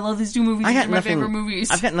my god, I love these 2 movies. These are my favorite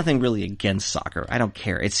movies. I've got nothing really against soccer. I don't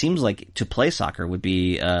care. It seems like to play soccer would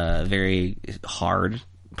be very hard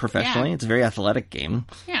professionally. Yeah. It's a very athletic game.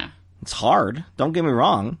 Yeah. It's hard. Don't get me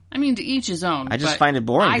wrong. I mean, to each his own. I just find it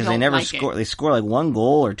boring because they never score. They score like 1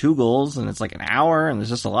 goal or 2 goals, and it's like an hour, and there's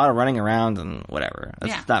just a lot of running around and whatever.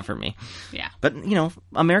 That's not for me. Yeah. But,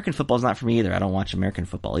 American football's not for me either. I don't watch American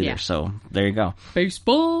football either, so there you go.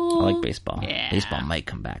 Baseball. I like baseball. Yeah. Baseball might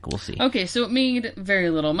come back. We'll see. Okay, so it made very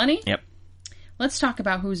little money. Yep. Let's talk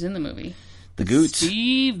about who's in the movie. The Goot.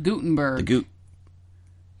 Steve Guttenberg. The Goot.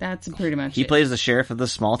 That's pretty much He it. plays the sheriff of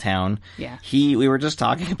this small town. Yeah. We were just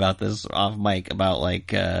talking about this off mic about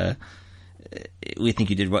we think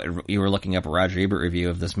you were looking up a Roger Ebert review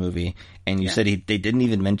of this movie, and you said they didn't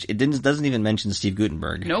even mention doesn't even mention Steve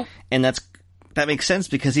Guttenberg. Nope. And that makes sense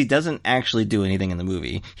because he doesn't actually do anything in the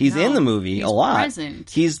movie. He's in the movie a lot. Present.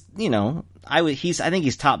 He's I think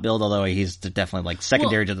he's top billed, although he's definitely like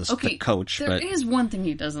secondary to the coach. There is one thing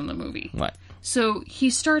he does in the movie. What? So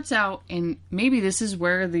he starts out, and maybe this is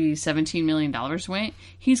where the $17 million went.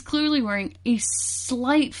 He's clearly wearing a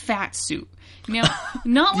slight fat suit. Now,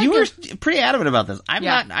 not like you were pretty adamant about this. I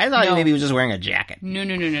thought maybe he was just wearing a jacket.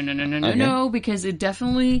 No, because it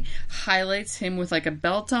definitely highlights him with like a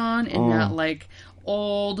belt on and not like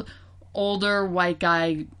older white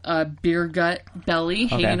guy beer gut belly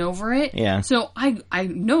hanging over it. Yeah. So I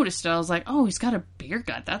noticed it. I was like, oh, he's got a beer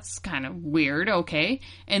gut. That's kind of weird. Okay.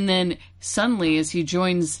 And then suddenly, as he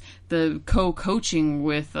joins the co-coaching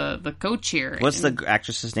with the coach here, What's the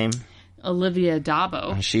actress's name? Olivia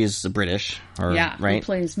Dabo. She's British, right? Who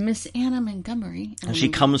plays Miss Anna Montgomery. And she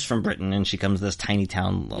comes from Britain, and she comes to this tiny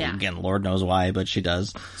town. Well, again, Lord knows why, but she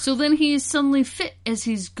does. So then he's suddenly fit as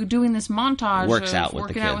he's doing this montage. Working out with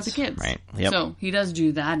the kids. Right. Yep. So he does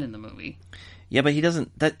do that in the movie. Yeah, but he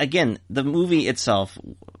doesn't. Again, the movie itself,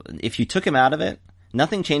 if you took him out of it,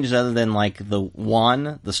 nothing changes other than like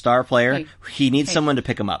the star player. He needs someone to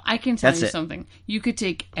pick him up. I can tell you something. You could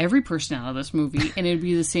take every person out of this movie and it'd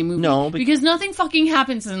be the same movie. No, because nothing fucking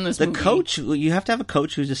happens in this movie. The coach, you have to have a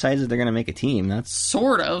coach who decides that they're going to make a team. That's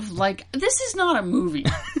sort of like, this is not a movie.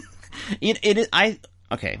 It is. I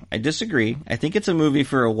disagree. I think it's a movie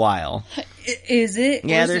for a while. Is it?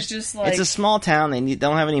 Yeah, or is it just like... it's a small town. They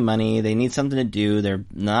don't have any money. They need something to do. They're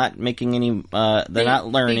not making any. They're not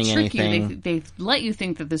learning anything. They let you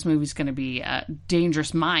think that this movie's going to be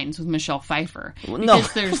Dangerous Minds with Michelle Pfeiffer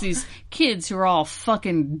because there's these kids who are all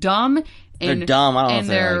fucking dumb. They're dumb. I don't know if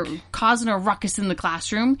they're causing a ruckus in the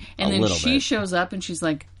classroom. And then she shows up and she's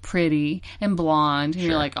like pretty and blonde. And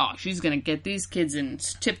you're like, oh, she's going to get these kids in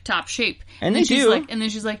tip-top shape. And then she's like,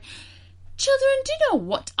 children, do you know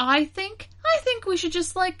what I think? I think we should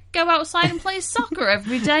just go outside and play soccer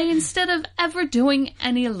every day instead of ever doing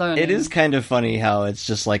any learning. It is kind of funny how it's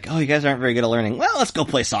just like, oh, you guys aren't very good at learning. Well, let's go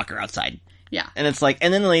play soccer outside. Yeah. And it's like,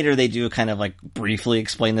 and then later they do kind of briefly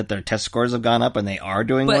explain that their test scores have gone up and they are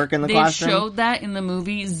doing work in the classroom. They showed that in the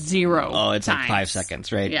movie 0 Oh, it's times. like 5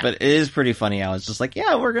 seconds, right? Yeah. But it is pretty funny how it's just like,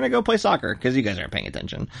 yeah, we're going to go play soccer because you guys aren't paying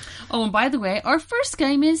attention. Oh, and by the way, our first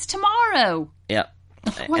game is tomorrow. Yep.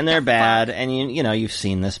 And they're bad, and you've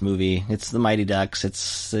seen this movie. It's the Mighty Ducks.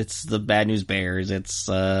 It's the Bad News Bears. It's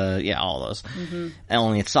all those. Mm-hmm. And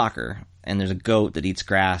only it's soccer, and there's a goat that eats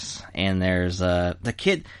grass, and there's the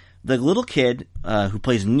little kid who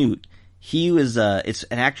plays Newt. He was it's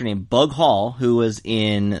an actor named Bug Hall who was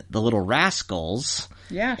in The Little Rascals.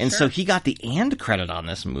 Yeah, and so he got the "and" credit on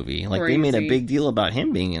this movie. They made a big deal about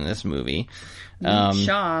him being in this movie.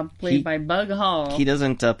 Shaw, played by Bug Hall. He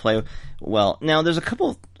doesn't play well. Now, there's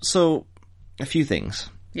a few things.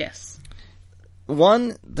 Yes.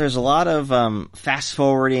 One, there's a lot of fast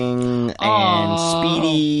forwarding and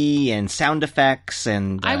speedy and sound effects,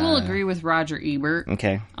 and I will agree with Roger Ebert.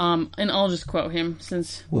 Okay. And I'll just quote him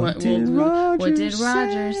since what did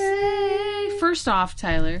Roger say? First off,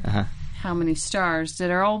 Tyler, how many stars did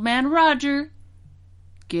our old man Roger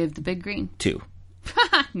give The Big Green? 2.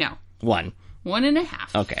 No. 1.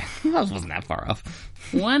 1.5. Okay. I wasn't that far off.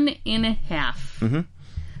 1.5.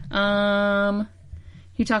 Mm-hmm.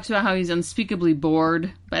 He talks about how he's unspeakably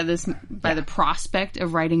bored by the prospect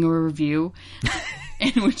of writing a review,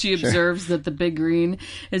 in which he observes that The Big Green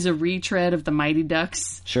is a retread of the Mighty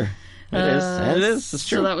Ducks. Sure. It is. It's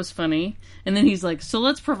true. So that was funny. And then he's like, so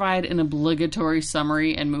let's provide an obligatory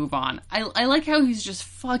summary and move on. I like how he's just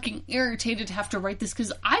fucking irritated to have to write this,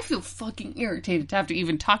 because I feel fucking irritated to have to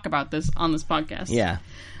even talk about this on this podcast. Yeah.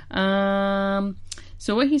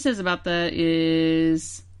 So what he says about that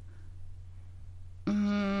is...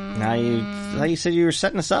 Now you said you were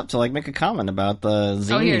setting us up to like make a comment about the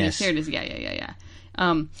zaniness. Oh, here it is. Yeah.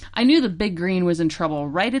 I knew the Big Green was in trouble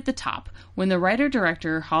right at the top when the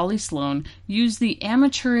writer-director, Holly Sloan, used the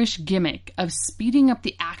amateurish gimmick of speeding up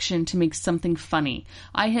the action to make something funny.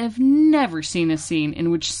 I have never seen a scene in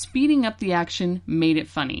which speeding up the action made it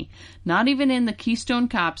funny. Not even in the Keystone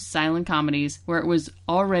Cops silent comedies, where it was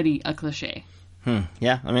already a cliche.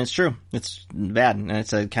 Yeah, I mean, it's true. It's bad, and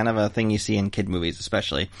it's a kind of a thing you see in kid movies,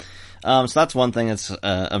 especially. So that's one thing that's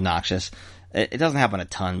obnoxious. It doesn't happen a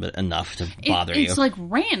ton, but enough to bother you. It's like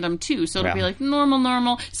random too, so it'll be like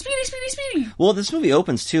normal, speedy. Well, this movie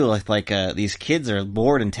opens too like these kids are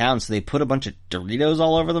bored in town, so they put a bunch of Doritos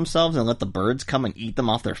all over themselves and let the birds come and eat them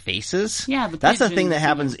off their faces. Yeah, that's the thing that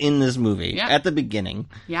happens in this movie at the beginning.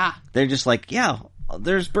 Yeah, they're just like,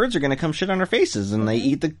 there's birds are going to come shit on our faces, and they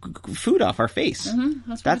eat the food off our face. Mm-hmm.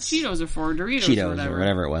 That's what the Cheetos are for, Cheetos or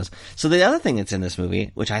whatever it was. So the other thing that's in this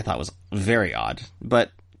movie, which I thought was very odd,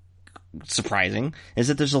 but surprising, is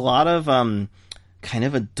that there's a lot of kind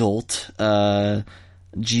of adult political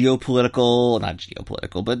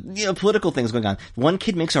things going on. One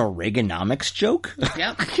kid makes a Reaganomics joke.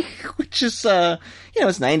 Yep. Which is,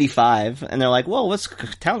 it's 95, and they're like, well, what's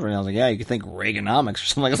town right now? I was like, yeah, you could think Reaganomics or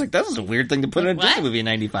something. I was like, that's a weird thing to put in a Disney movie in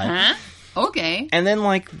 95. Huh? Okay. And then,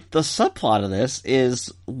 like, the subplot of this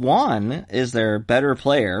is Juan is their better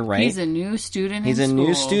player, right? He's a new student He's a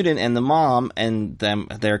new student, and the mom and them,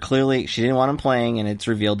 they're clearly, she didn't want him playing, and it's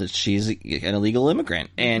revealed that she's an illegal immigrant,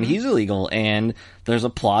 and he's illegal, and there's a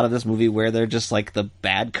plot of this movie where they're just like the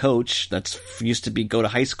bad coach that's used to go to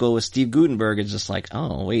high school with Steve Guttenberg is just like,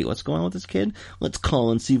 oh, wait, what's going on with this kid? Let's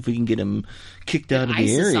call and see if we can get him kicked out of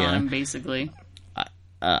the area. On him, basically.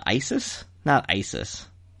 ISIS? Not ISIS.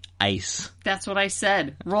 Ice. That's what I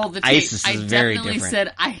said. Roll the tape. ISIS is very different. I definitely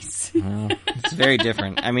said ice. It's very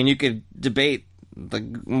different. I mean, you could debate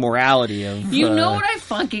the morality of you know what I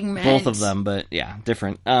fucking meant. Both of them, but yeah,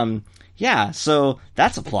 different. So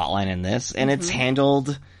that's a plot line in this, and it's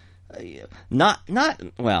handled not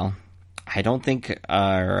well. I don't think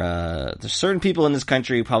there's certain people in this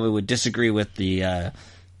country who probably would disagree with the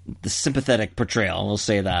sympathetic portrayal. We'll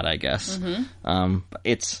say that, I guess.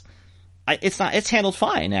 It's handled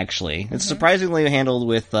fine, actually. It's surprisingly handled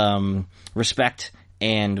with respect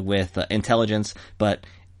and with intelligence, but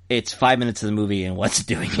it's 5 minutes of the movie and what's it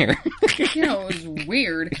doing here? It was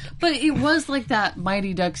weird. But it was like that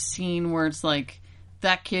Mighty Ducks scene where it's like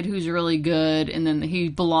that kid who's really good and then he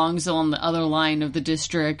belongs on the other line of the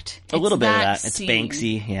district. A little bit of that. It's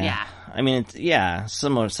Banksy, yeah. I mean,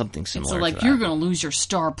 something similar. So, like, to you're going to lose your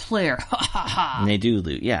star player. Ha ha ha. And they do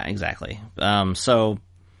lose. Yeah, exactly. So...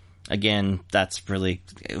 Again,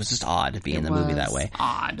 it was just odd to be in the movie that way.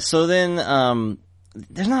 Odd. So then,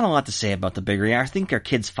 there's not a lot to say about The Big Green. I think our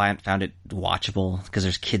kids found it watchable because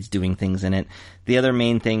there's kids doing things in it. The other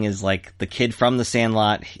main thing is, like, the kid from The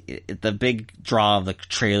Sandlot. The big draw of the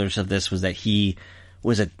trailers of this was that he's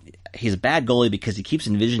a bad goalie because he keeps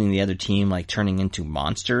envisioning the other team like turning into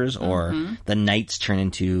monsters, or the Knights turn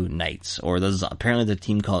into Knights, or apparently the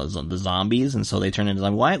team called the Zombies, and so they turn into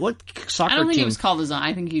what soccer team? I don't think it was called the Zombie.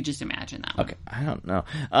 I think you just imagined that one. Okay, I don't know.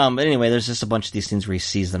 But anyway, there's just a bunch of these scenes where he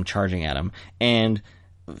sees them charging at him, and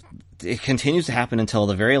it continues to happen until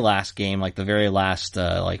the very last game, like the very last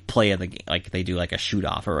play of the game, like they do like a shoot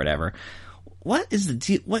off or whatever. What is the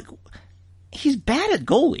deal? What? He's bad at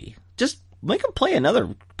goalie. Just make him play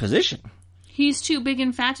another position. He's too big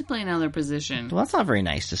and fat to play another position. Well, that's not very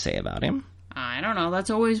nice to say about him. I don't know. That's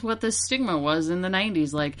always what the stigma was in the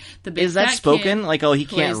 90s. Like, the big Is that fat spoken? kid Like, oh, he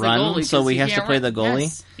can't run, so he has to play the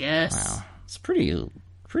goalie? Yes. Wow. It's pretty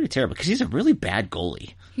terrible, because he's a really bad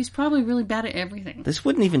goalie. He's probably really bad at everything. This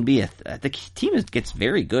wouldn't even be the team gets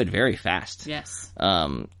very good very fast. Yes.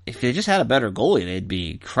 If they just had a better goalie, they'd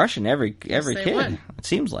be crushing every kid. Would. It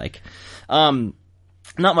seems like.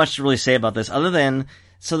 Not much to really say about this, other than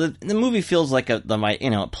the movie feels like it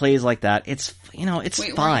plays like that. It's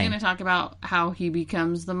Wait, fine. We're going to talk about how he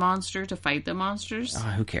becomes the monster to fight the monsters.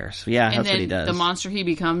 Who cares? Yeah, and that's what he does. The monster he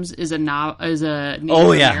becomes is a Native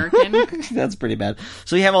American. That's pretty bad.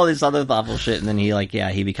 So you have all this other thoughtful shit, and then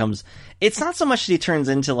he becomes. It's not so much that he turns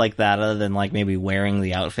into like that, other than like maybe wearing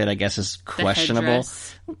the outfit. I guess is questionable.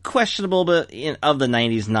 Questionable, but of the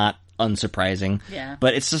 90s, not unsurprising. Yeah.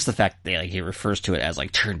 But it's just the fact that he refers to it as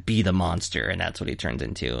like be the monster, and that's what he turns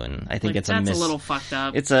into. And I think that's a little fucked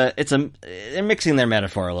up. They're mixing their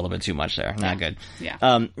metaphor a little bit too much there. Not good.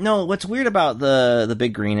 Yeah. No, what's weird about the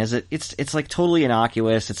Big Green is it's like totally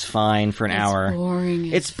innocuous. It's fine for an hour.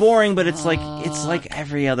 It's boring, but it's like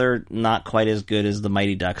every other not quite as good as the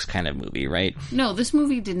Mighty Ducks kind of movie, right? No, this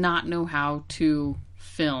movie did not know how to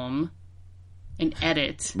film and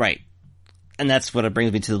edit. Right. And that's what it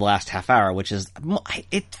brings me to the last half hour, which is,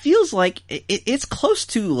 it feels like it's close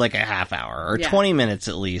to like a half hour or 20 minutes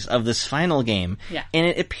at least of this final game. Yeah. And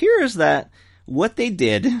it appears that what they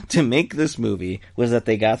did to make this movie was that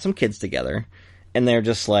they got some kids together and they're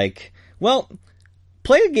just like, well,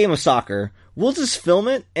 play a game of soccer. We'll just film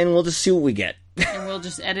it and we'll just see what we get. And we'll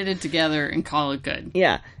just edit it together and call it good.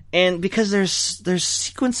 Yeah. And because there's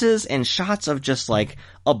sequences and shots of just like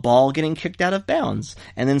a ball getting kicked out of bounds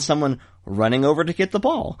and then someone running over to get the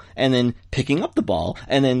ball and then picking up the ball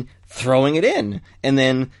and then throwing it in and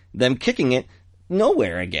then them kicking it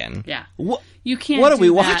nowhere again. Yeah. You can't. What are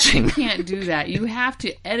we watching? You can't do that. You have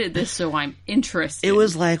to edit this so I'm interested. It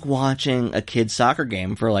was like watching a kid's soccer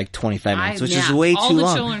game for like 25 minutes, which is way too long. All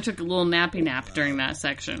the children took a little nappy nap during that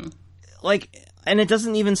section. And it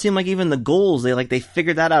doesn't even seem like even the goals, they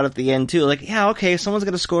figured that out at the end too. Like, yeah, okay, someone's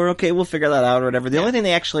gonna score, okay, we'll figure that out or whatever. The only thing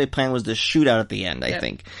they actually planned was the shootout at the end, I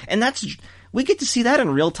think. And we get to see that in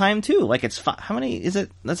real time too. Like, it's, how many is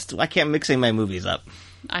it? I can't mixing my movies up.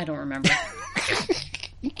 I don't remember.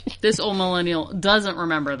 This old millennial doesn't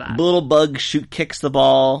remember that. Little bug kicks the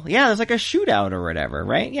ball. Yeah, there's like a shootout or whatever,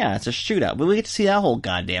 right? Yeah, it's a shootout. But we get to see that whole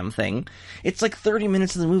goddamn thing. It's like 30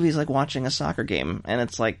 minutes of the movie is like watching a soccer game. And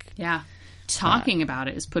it's like... Yeah. Talking about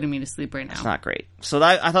it is putting me to sleep right now. It's not great. So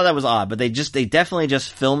I thought that was odd, but they definitely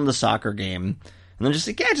just filmed the soccer game and then just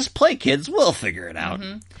like, yeah, just play, kids. We'll figure it out.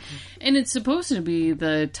 Mm-hmm. And it's supposed to be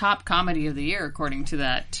the top comedy of the year, according to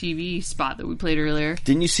that TV spot that we played earlier.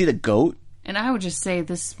 Didn't you see The Goat? And I would just say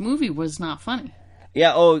this movie was not funny.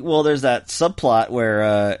 Yeah, oh, well, there's that subplot where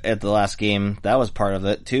at the last game, that was part of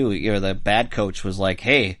it, too. You know, the bad coach was like,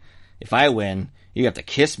 hey, if I win, you have to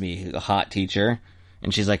kiss me, the hot teacher.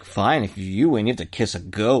 And she's like, fine, if you win, you have to kiss a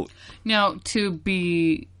goat. Now, to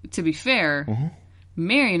be fair,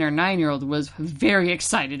 Marion, our 9-year-old, was very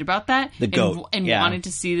excited about that. The goat. And wanted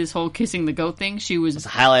to see this whole kissing the goat thing. She was... It's the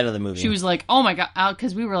highlight of the movie. She was like, oh my God,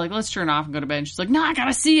 because we were like, let's turn off and go to bed. And she's like, no, I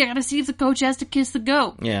gotta see if the coach has to kiss the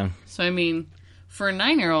goat. Yeah. So, I mean, for a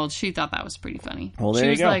 9-year-old, she thought that was pretty funny. Well, there you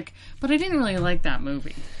go. She was like, but I didn't really like that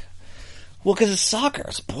movie. Well, because it's soccer.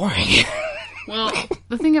 It's boring. Well,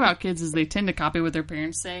 the thing about kids is they tend to copy what their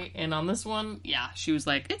parents say, and on this one, yeah, she was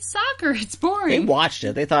like, it's soccer, it's boring. They watched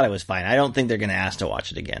it. They thought it was fine. I don't think they're going to ask to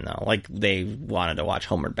watch it again, though. Like, they wanted to watch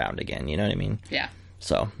Homeward Bound again, you know what I mean? Yeah.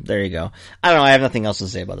 So, there you go. I don't know, I have nothing else to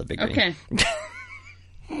say about The Big Green.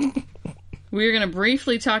 Okay. We're going to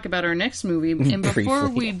briefly talk about our next movie, and before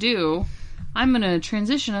we do, I'm going to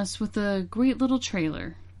transition us with a great little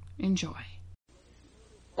trailer. Enjoy.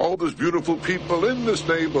 All those beautiful people in this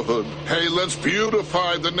neighborhood. Hey, let's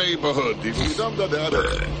beautify the neighborhood.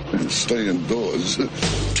 And stay indoors.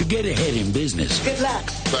 To get ahead in business. Good luck.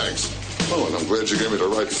 Thanks. Oh, and I'm glad you gave me the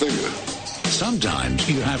right finger. Sometimes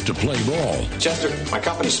you have to play ball. Chester, my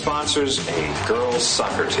company sponsors a girls'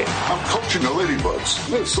 soccer team. I'm coaching the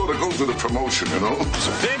Ladybugs. It sort of goes with the promotion, you know? It's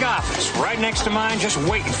a big office right next to mine, just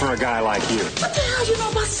waiting for a guy like you. What the hell you know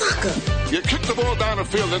about soccer? You kick the ball down the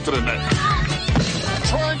field into the net.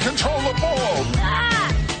 Try and control the ball.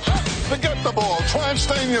 Forget the ball. Try and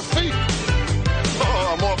stay on your feet.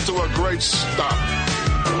 Oh, I'm off to a great start.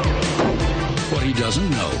 What he doesn't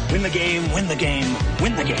know. Win the game, win the game,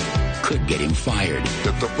 win the game. Could get him fired.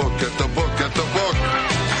 Get the book, get the book, get the book.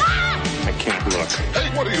 I can't look.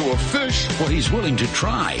 Hey, what are you, a fish? What he's willing to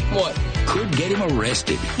try. What? Could get him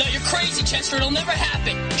arrested. No, you're crazy, Chester. It'll never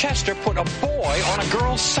happen. Chester put a boy on a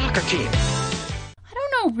girls' soccer team. I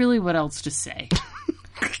don't know really what else to say.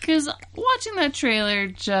 Because watching that trailer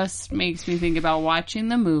just makes me think about watching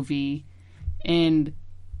the movie, and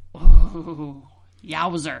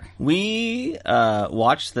yowzer. We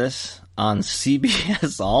watched this on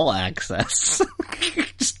CBS All Access.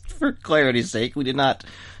 Just for clarity's sake, we did not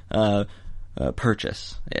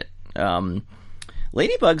purchase it.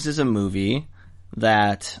 Ladybugs is a movie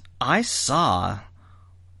that I saw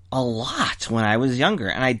a lot when I was younger,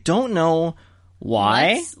 and I don't know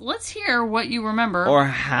why? Let's hear what you remember. Or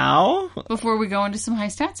how? Before we go into some high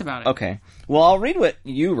stats about it. Okay. Well, I'll read what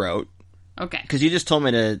you wrote. Okay. Because you just told me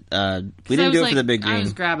to... we didn't do it for The Big Green. I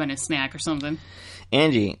was grabbing a snack or something.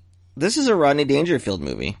 Angie, this is a Rodney Dangerfield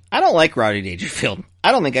movie. I don't like Rodney Dangerfield.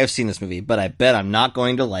 I don't think I've seen this movie, but I bet I'm not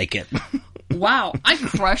going to like it. Wow. I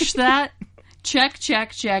crushed that. Check,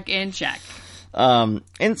 check, check, and check. And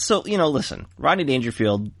so, listen. Rodney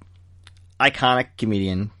Dangerfield... iconic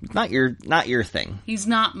comedian. Not your thing. He's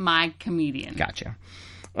not my comedian. Gotcha.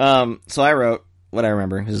 So I wrote what I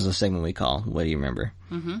remember. This is a segment we call What Do You Remember?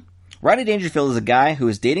 Mm-hmm. Rodney Dangerfield is a guy who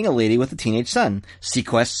is dating a lady with a teenage son.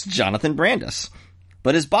 Sequest's Jonathan Brandis.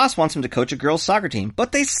 But his boss wants him to coach a girls' soccer team,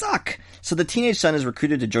 but they suck. So the teenage son is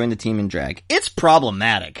recruited to join the team in drag. It's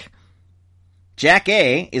problematic. Jack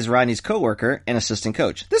A. is Rodney's coworker and assistant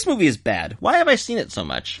coach. This movie is bad. Why have I seen it so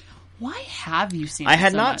much? Why have you seen it I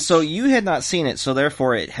had so not, much? so you had not seen it, so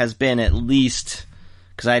therefore it has been at least,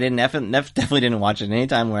 because I definitely didn't watch it at any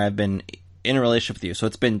time where I've been in a relationship with you. So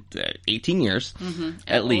it's been 18 years,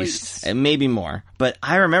 at least, and maybe more. But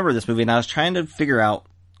I remember this movie, and I was trying to figure out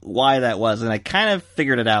why that was, and I kind of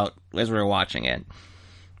figured it out as we were watching it.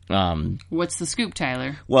 What's the scoop,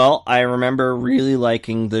 Tyler? Well, I remember really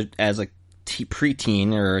liking as a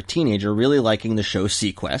preteen or a teenager, really liking the show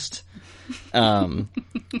Sequest.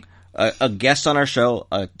 A guest on our show,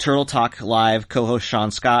 Turtle Talk Live co-host Sean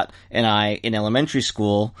Scott, and I in elementary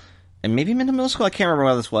school, and maybe middle school, I can't remember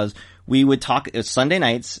what this was. We would talk. It was Sunday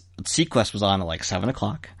nights. Sequest was on at like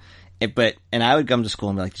 7:00. And I would come to school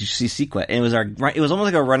and be like, "Did you see Sequest?" And it was almost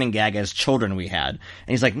like a running gag as children we had. And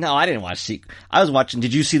he's like, "No, I didn't watch Sequest. I was watching.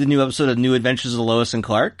 Did you see the new episode of New Adventures of Lois and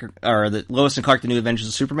Clark, or the Lois and Clark: The New Adventures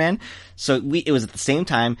of Superman?" So it was at the same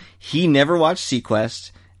time. He never watched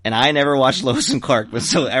Sequest, and I never watched Lois and Clark. But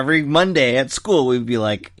so every Monday at school, we'd be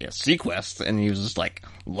like, "Yeah, Sequest," and he was just like,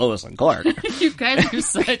 "Lois and Clark." You guys are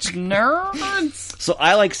such nerds. So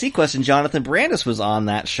I like Sequest, and Jonathan Brandis was on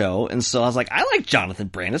that show, and so I was like, I like Jonathan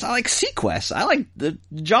Brandis, I like Sequest, I like the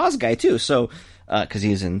Jaws guy too, so, cause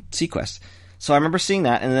he's in Sequest. So I remember seeing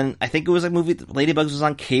that, and then I think it was a movie, Ladybugs was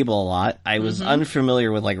on cable a lot. I was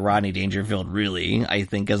unfamiliar with like Rodney Dangerfield, really, I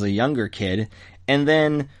think, as a younger kid. And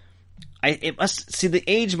then, I must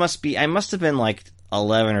have been like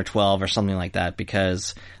 11 or 12 or something like that,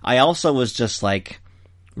 because I also was just like,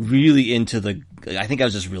 really into I think I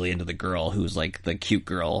was just really into the girl who's like the cute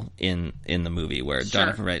girl in the movie where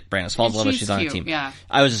Jonathan Brandis falls in love with, she's on a team. Yeah.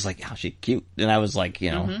 I was just like, oh, she's cute. And I was like,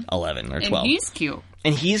 11 or 12. And he's cute.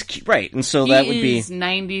 And he's cute, right. And so that would be... He is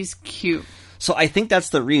 90s cute. So I think that's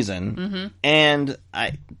the reason. And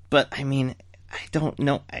I don't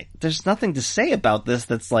know. There's nothing to say about this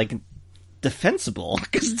that's like defensible,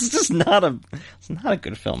 because it's just not a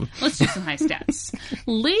good film. Let's do some high stats.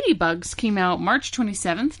 Ladybugs came out March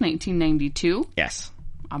 27th, 1992. Yes.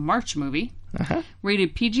 A March movie.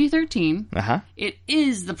 Rated PG-13. It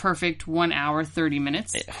is the perfect 1 hour, 30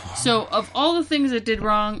 minutes. So of all the things it did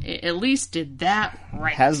wrong, it at least did that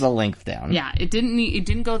right. It has the length down. Yeah, it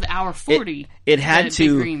didn't go the hour 40. It had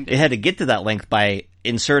to get to that length by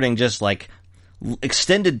inserting just like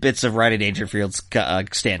extended bits of Rodney Dangerfield's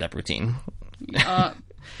stand-up routine.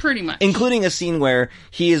 Pretty much. Including a scene where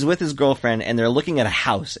he is with his girlfriend and they're looking at a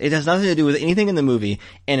house. It has nothing to do with anything in the movie,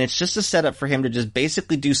 and it's just a setup for him to just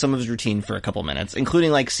basically do some of his routine for a couple minutes, including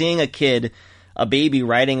like seeing a baby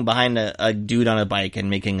riding behind a dude on a bike and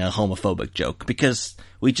making a homophobic joke, because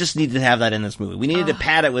we just needed to have that in this movie. We needed to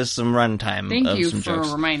pad it with some runtime. Thank you some for jokes.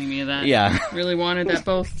 reminding me of that. Yeah. Really wanted that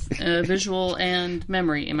both visual and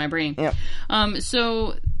memory in my brain. Yep.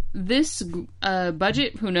 So this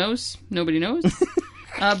budget, who knows? Nobody knows.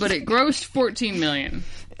 But it grossed $14 million.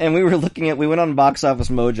 And we went on Box Office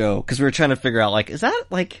Mojo because we were trying to figure out, like,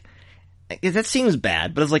 that seems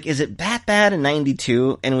bad, but it's like, is it that bad in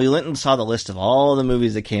 92? And we went and saw the list of all the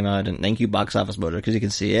movies that came out, and thank you, Box Office Mojo, because you can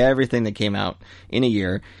see everything that came out in a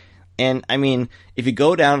year. And, I mean, if you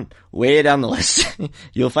go way down the list,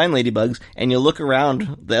 you'll find Ladybugs, and you'll look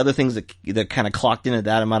around the other things that kind of clocked in at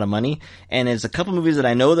that amount of money, and there's a couple movies that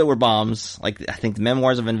I know that were bombs, like, I think The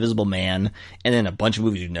Memoirs of Invisible Man, and then a bunch of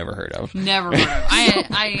movies you've never heard of. Never heard of.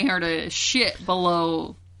 I heard a shit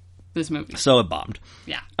below this movie. So it bombed.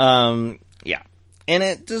 Yeah. Yeah. And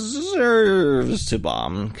it deserves to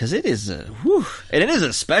bomb, because it is, and it is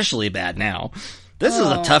especially bad now. This is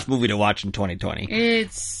a tough movie to watch in 2020.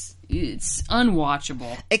 It's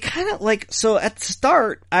unwatchable. It kind of like, so at the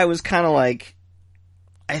start, I was kind of like,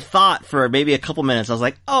 I thought for maybe a couple minutes, I was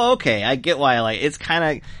like, oh, okay, I get why I like it. It's kind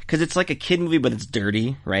of, because it's like a kid movie, but it's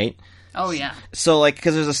dirty, right? Oh, yeah. So, like,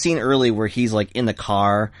 because there's a scene early where he's, like, in the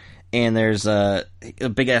car, and there's a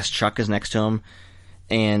big-ass truck is next to him,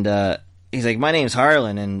 and he's like, my name's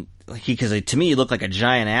Harlan, and because to me, you look like a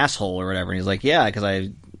giant asshole or whatever, and he's like, yeah,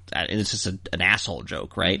 because it's just an asshole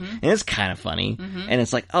joke, right? And it's kind of funny. And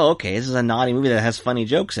it's like, oh, okay, this is a naughty movie that has funny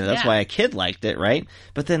jokes in it. That's why a kid liked it, right?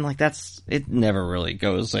 But then, like, it never really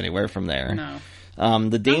goes anywhere from there. No.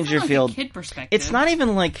 The Dangerfield... Like a kid perspective. It's not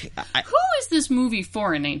even like... Who is this movie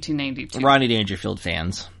for in 1992? Rodney Dangerfield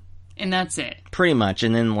fans. And that's it. Pretty much.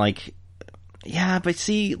 And then, like... Yeah, but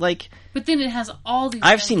see, like... But then it has all these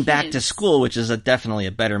I've seen kids. Back to School, which is definitely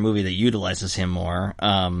a better movie that utilizes him more.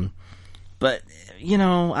 But...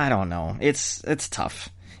 I don't know. It's tough.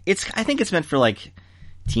 I think it's meant for, like,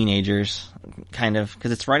 teenagers, kind of,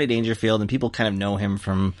 because it's Rodney Dangerfield and people kind of know him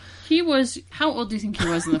from... How old do you think he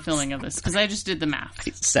was in the filming of this? Because I just did the math.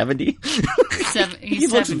 70? He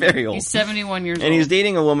looks very old. He's 71 years old. And he's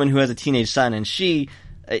dating a woman who has a teenage son, and she's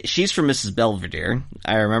from Mrs. Belvedere.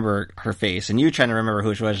 I remember her face, and you were trying to remember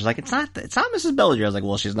who she was. She's like, it's not Mrs. Belvedere. I was like,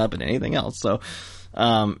 well, she's not been anything else, so...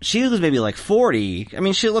 she was maybe like 40. I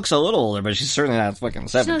mean, she looks a little older, but she's certainly not fucking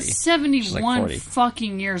 70. She's 71 like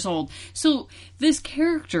fucking years old. So this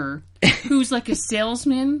character, who's like a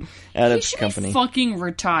salesman, at he its should company. be fucking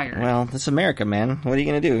retired. Well, it's America, man. What are you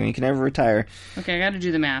gonna do? You can never retire. Okay, I gotta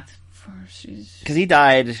do the math. Because he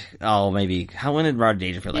died, maybe, when did Rodney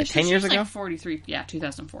Dangerfield die? 10 years ago? Like 43. Yeah,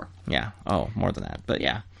 2004. Yeah. Oh, more than that. But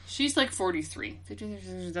yeah. She's like 43.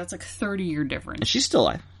 That's like 30-year difference. And she's still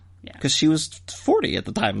alive. Yeah. Because she was 40 at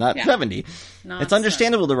the time, not 70. It's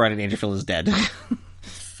understandable that Rodney Dangerfield is dead.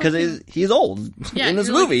 Because he's old. In this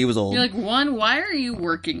movie, he was old. You're like, one, why are you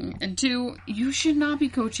working? And two, you should not be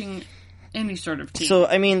coaching any sort of team. So,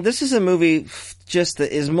 I mean, this is a movie just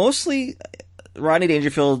that is mostly Rodney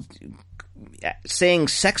Dangerfield saying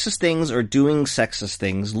sexist things or doing sexist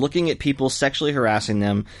things, looking at people, sexually harassing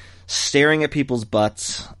them, staring at people's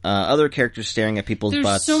butts, other characters staring at people's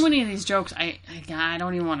butts. There's so many of these jokes, I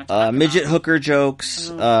don't even want to talk midget about. hooker jokes,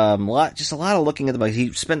 a lot of looking at the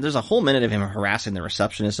butts. There's a whole minute of him harassing the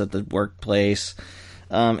receptionist at the workplace.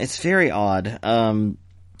 It's very odd.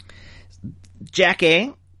 Jack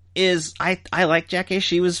A is, I like Jack A.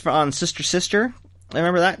 She was on Sister Sister. I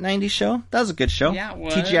remember that 90s show. That was a good show. Yeah, it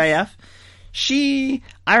was. TGIF.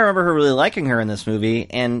 I remember her really liking her in this movie,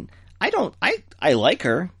 and I like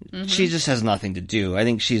her. Mm-hmm. She just has nothing to do. I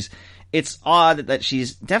think it's odd that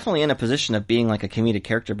she's definitely in a position of being like a comedic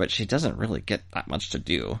character, but she doesn't really get that much to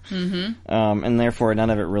do. Mm-hmm. And therefore none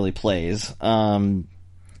of it really plays.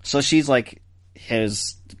 So she's like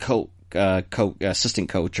his assistant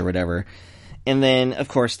coach or whatever. And then, of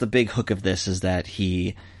course, the big hook of this is that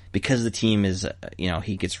because the team is,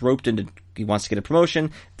 he gets roped into, he wants to get a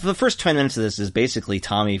promotion. The first 20 minutes of this is basically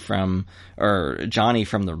Johnny from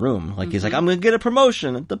The Room. Like, he's like, I'm going to get a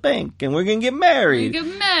promotion at the bank, and we're going to get married.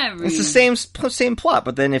 It's the same plot,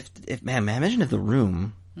 but then man, imagine if The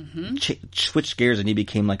Room switched gears and he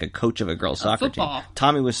became like a coach of a girls' soccer team.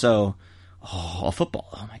 Tommy was football.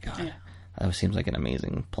 Oh my God. Yeah. That seems like an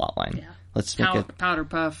amazing plot line. Yeah. Let's make it Powder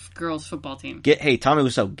Puff girls football team. Tommy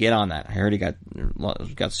Wiseau, get on that. I heard he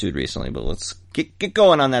got sued recently, but let's get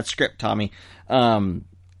going on that script, Tommy.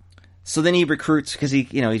 So then he recruits, because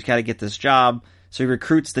he's got to get this job. So he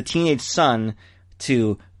recruits the teenage son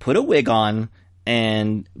to put a wig on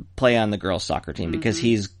and play on the girls' soccer team because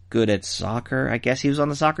he's good at soccer. I guess he was on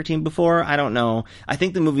the soccer team before. I don't know. I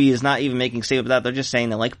think the movie is not even making statement about that. They're just saying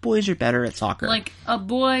that, like, boys are better at soccer. Like, a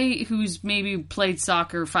boy who's maybe played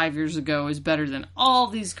soccer 5 years ago is better than all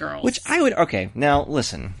these girls. Which I would... Okay, now,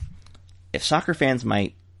 listen. If soccer fans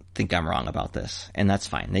might think I'm wrong about this, and that's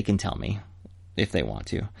fine. They can tell me if they want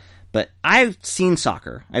to. But I've seen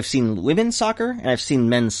soccer. I've seen women's soccer, and I've seen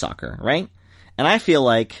men's soccer, right? And I feel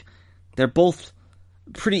like they're both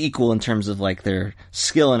pretty equal in terms of, like, their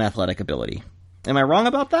skill and athletic ability. Am I wrong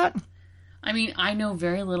about that? I mean, I know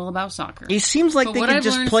very little about soccer. It seems like they could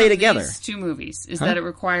just play together. These two movies is that it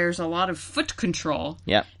requires a lot of foot control.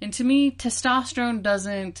 Yep. And to me, testosterone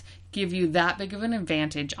doesn't give you that big of an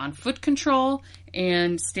advantage on foot control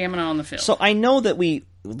and stamina on the field. So I know that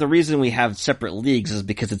the reason we have separate leagues is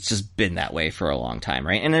because it's just been that way for a long time,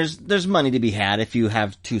 right? And there's money to be had if you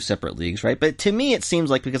have two separate leagues, right? But to me, it seems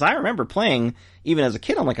like, because I remember playing, even as a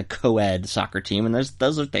kid, on like a co-ed soccer team, and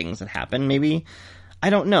those are things that happen. Maybe, I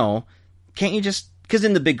don't know. Can't you just, because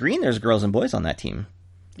in the Big Green, there's girls and boys on that team,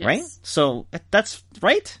 right? So that's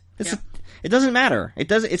right. It doesn't matter.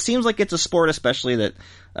 It seems like it's a sport, especially that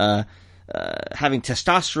having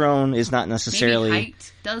testosterone is not necessarily. Maybe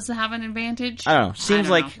height does have an advantage. I don't know. Seems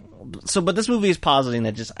like so, but this movie is positing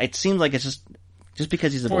that it seems like it's just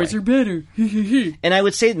because he's a boy. Boys are better. And I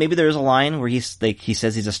would say maybe there's a line where he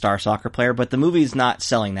says he's a star soccer player, but the movie's not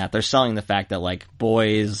selling that. They're selling the fact that, like,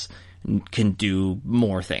 boys can do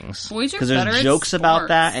more things. Boys are because better there's at jokes sports. about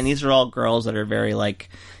that, and these are all girls that are very, like,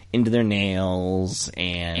 into their nails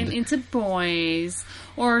and into boys,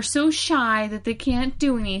 or so shy that they can't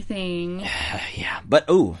do anything. Yeah, but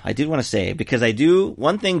I did want to say, because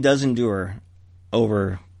one thing does endure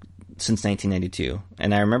over since 1992,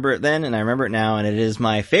 and I remember it then and I remember it now, and it is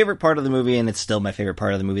my favorite part of the movie, and it's still my favorite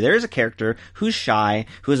part of the movie. There is a character who's shy,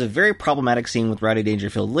 who has a very problematic scene with Rodney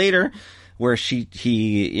Dangerfield later, where he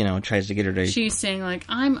tries to get her to... She's saying, like,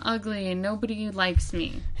 I'm ugly and nobody likes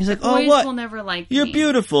me. He's like, boys what? Will never like You're me.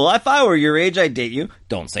 Beautiful. If I were your age, I'd date you.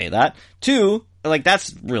 Don't say that. 2, like,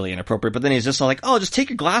 that's really inappropriate. But then he's just all like, oh, just take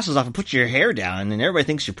your glasses off and put your hair down, and everybody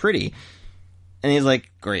thinks you're pretty. And he's like,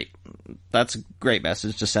 great. That's a great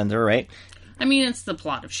message to send her, right? I mean, it's the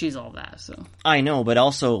plot of She's All That, so. I know, but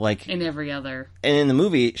also, like... In every other... And in the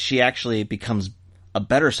movie, she actually becomes a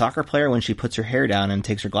better soccer player when she puts her hair down and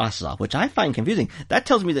takes her glasses off, which I find confusing. That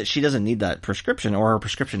tells me that she doesn't need that prescription, or her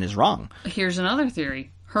prescription is wrong. Here's another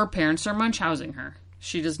theory. Her parents are Munchausen her.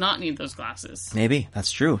 She does not need those glasses. Maybe.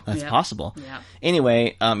 That's true. That's possible. Yeah.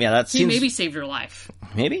 Anyway, that seems... He maybe saved her life.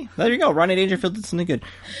 Maybe. There you go. Rodney Dangerfield did something good.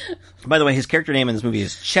 By the way, his character name in this movie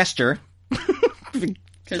is Chester.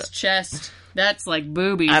 Because chest, that's like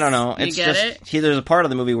boobies. I don't know. You get it? There's a part of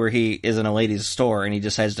the movie where he is in a ladies' store and he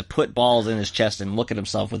decides to put balls in his chest and look at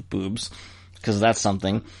himself with boobs. Because that's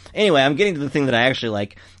something. Anyway, I'm getting to the thing that I actually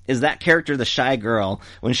like. Is that character, the shy girl,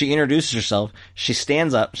 when she introduces herself, she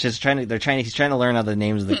stands up. He's trying to learn all the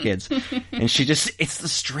names of the kids. And it's the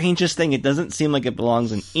strangest thing. It doesn't seem like it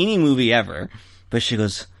belongs in any movie ever. But she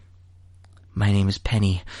goes, my name is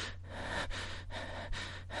Penny.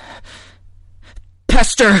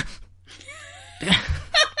 Pester!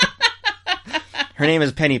 Her name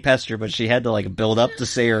is Penny Pester, but she had to like build up to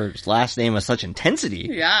say her last name with such intensity.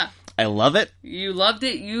 Yeah. I love it. You loved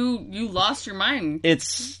it. You lost your mind.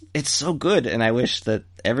 It's so good, and I wish that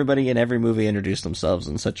everybody in every movie introduced themselves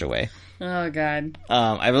in such a way. Oh, God.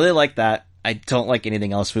 I really like that. I don't like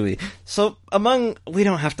anything else movie. So, we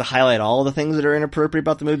don't have to highlight all the things that are inappropriate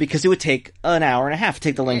about the movie, because it would take an hour and a half to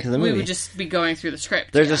take the length of the movie. We would just be going through the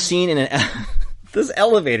script. There's a scene in this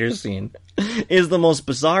elevator scene is the most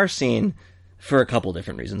bizarre scene for a couple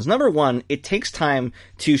different reasons. Number one, it takes time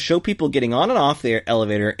to show people getting on and off the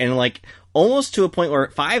elevator, and like almost to a point where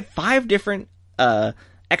five different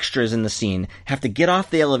extras in the scene have to get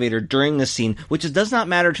off the elevator during the scene, which does not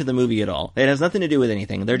matter to the movie at all. It has nothing to do with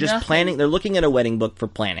anything. They're just planning. They're looking at a wedding book for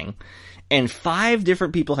planning. And 5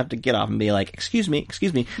 different people have to get off and be like, excuse me.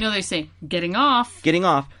 No, they say, getting off.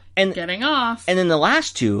 And getting off. And then the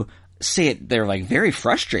last 2 say it, they're like very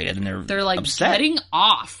frustrated and they're like upset. Getting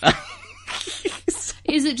off.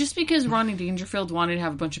 Is it just because Rodney Dangerfield wanted to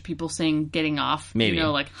have a bunch of people saying getting off? Maybe. You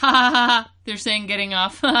know, like, ha ha ha ha, they're saying getting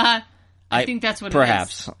off, ha ha. I think that's what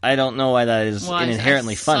perhaps. it is. I don't know why that is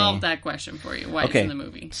inherently funny. I solved that question for you. Why it's in the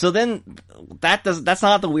movie. So then, that's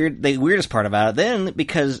not the weirdest part about it. Then,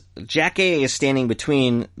 because Jack A is standing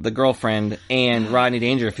between the girlfriend and Rodney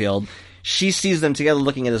Dangerfield, she sees them together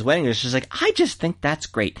looking at his wedding dress. She's like, I just think that's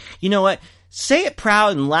great. You know what? Say it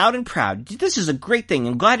proud and loud and proud. This is a great thing.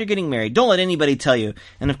 I'm glad you're getting married. Don't let anybody tell you.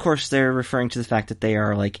 And of course, they're referring to the fact that they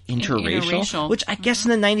are like interracial. Which I guess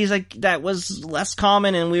in the 90s, like that was less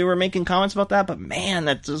common, and we were making comments about that. But man,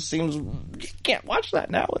 that just seems you can't watch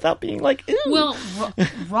that now without being like, ew. Well,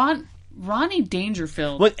 Rodney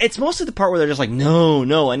Dangerfield. Well, it's mostly the part where they're just like,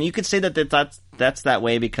 no, and you could say that's that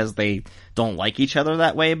way because they don't like each other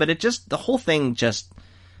that way. But it just the whole thing just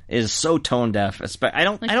is so tone deaf. I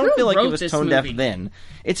don't feel like it was tone deaf then.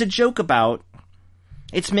 It's a joke about.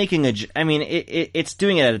 It's making it's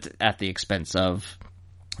doing it at the expense of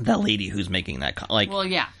the lady who's making that. Well,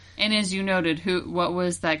 yeah, and as you noted, what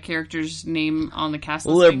was that character's name on the cast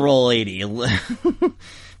listing? Liberal lady,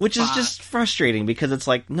 which is just frustrating because it's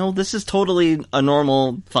like, no, this is totally a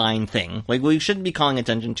normal, fine thing. Like we shouldn't be calling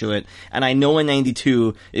attention to it. And I know in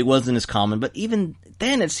 '92 it wasn't as common, but even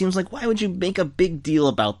then it seems like, why would you make a big deal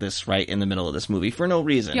about this right in the middle of this movie for no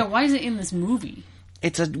reason? Yeah, why is it in this movie?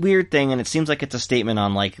 It's a weird thing, and it seems like it's a statement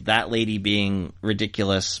on like that lady being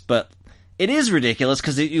ridiculous, but it is ridiculous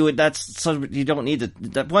because you don't need to.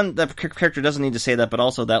 That character doesn't need to say that, but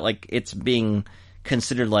also that like it's being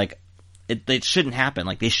considered like it shouldn't happen,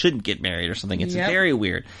 like they shouldn't get married or something. It's very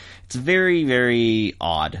weird. It's very, very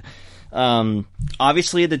odd.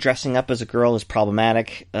 Obviously, the dressing up as a girl is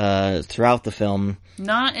problematic throughout the film.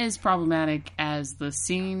 Not as problematic as the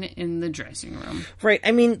scene in the dressing room. Right.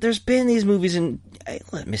 I mean, there's been these movies in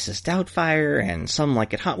Mrs. Doubtfire and Some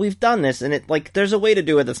Like It Hot. We've done this, and there's a way to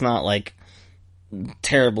do it that's not like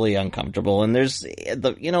terribly uncomfortable. And there's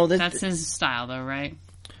that's his style, though, right?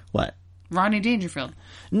 What? Rodney Dangerfield.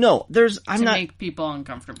 No, to make people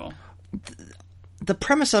uncomfortable. The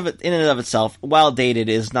premise of it, in and of itself, while dated,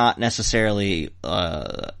 is not necessarily,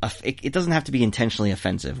 it doesn't have to be intentionally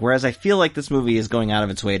offensive. Whereas I feel like this movie is going out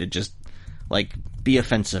of its way to just, like, be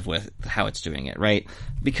offensive with how it's doing it, right?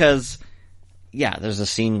 Because, yeah, there's a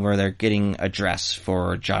scene where they're getting a dress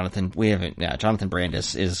for Jonathan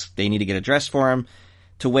Brandis they need to get a dress for him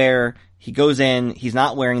to wear. He goes in, he's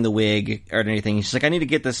not wearing the wig or anything. He's like, I need to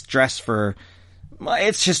get this dress for,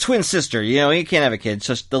 it's his twin sister, he can't have a kid.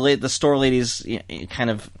 So the store lady's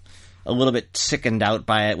kind of a little bit sickened out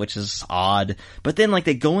by it, which is odd. But then, like,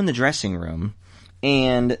 they go in the dressing room,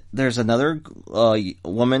 and there's another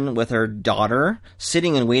woman with her daughter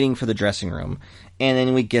sitting and waiting for the dressing room. And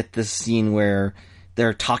then we get this scene where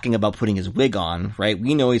they're talking about putting his wig on, right?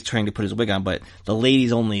 We know he's trying to put his wig on, but the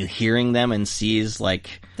lady's only hearing them and sees,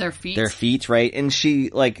 like, their feet, right? And she,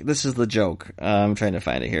 like, this is the joke. I'm trying to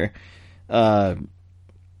find it here. Don't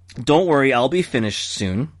worry, I'll be finished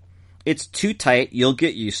soon. It's too tight, you'll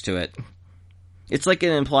get used to it. It's like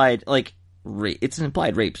an implied, like, rape. It's an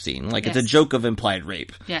implied rape scene. Like, yes. It's a joke of implied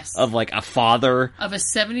rape. Yes. Of, like, a father. Of a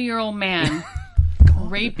 70-year-old man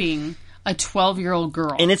raping a 12-year-old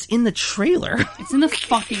girl. And it's in the trailer. It's in the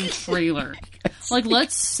fucking trailer. Like,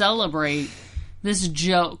 let's celebrate this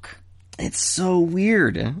joke. It's so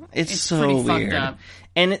weird. It's so pretty weird. fucked up.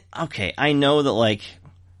 And, okay, I know that, like,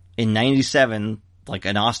 in 97, like,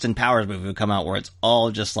 an Austin Powers movie would come out where it's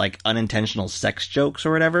all just, like, unintentional sex jokes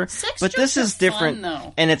or whatever. But this is different. Fun,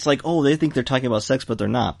 though. And it's like, oh, they think they're talking about sex, but they're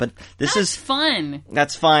not. But this is fun.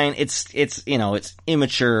 That's fine. It's you know, it's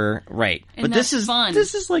immature, right? And but this is fun.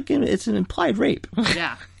 This is like it's an implied rape.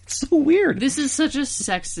 Yeah. It's so weird. This is such a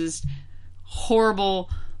sexist,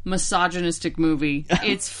 horrible, misogynistic movie.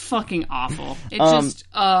 It's fucking awful. It just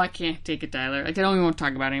I can't take it, Tyler. I don't even want to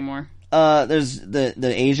talk about it anymore. There's the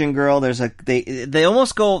Asian girl. There's they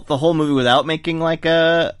almost go the whole movie without making like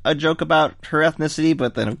a joke about her ethnicity,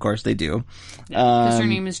 but then of course they do. Because her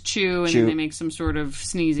name is Chu, and then they make some sort of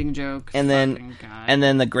sneezing joke. And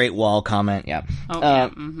then the Great Wall comment. Yeah. Oh yeah.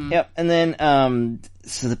 Mm-hmm. Yep. And then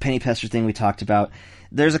so the Penny Pester thing we talked about.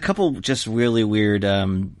 There's a couple just really weird.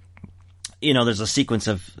 You know, there's a sequence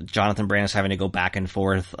of Jonathan Brandis having to go back and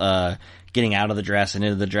forth, getting out of the dress and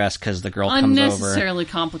into the dress because the girl comes over. Unnecessarily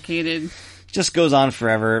complicated. Just goes on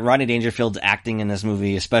forever. Rodney Dangerfield's acting in this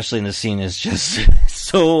movie, especially in this scene, is just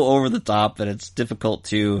so over the top that it's difficult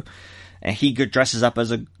to... And he dresses up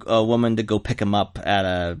as a woman to go pick him up at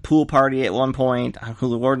a pool party at one point.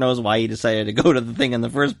 Lord knows why he decided to go to the thing in the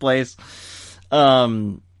first place.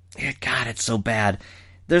 God, it's so bad.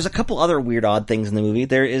 There's a couple other weird, odd things in the movie.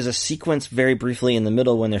 There is a sequence very briefly in the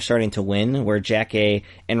middle when they're starting to win, where Jack A.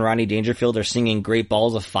 and Rodney Dangerfield are singing Great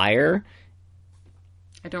Balls of Fire.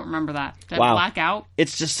 I don't remember that. Did Wow. I black out?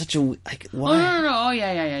 It's just such a... like, why? Oh, no. Oh,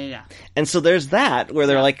 yeah. And so there's that, where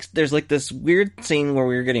they're like... There's like this weird scene where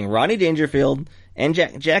we're getting Rodney Dangerfield and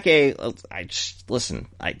Jack A. She doesn't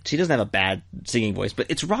have a bad singing voice, but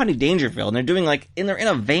it's Rodney Dangerfield, and they're doing like... And they're in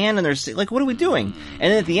a van, and they're like, what are we doing?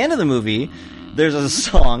 And then at the end of the movie... There's a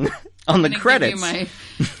song on the credits. Give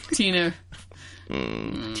you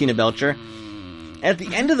my Tina Belcher. At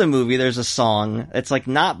the end of the movie, there's a song. It's like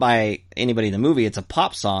not by anybody in the movie. It's a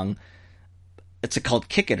pop song. It's called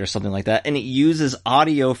 "Kick It" or something like that, and it uses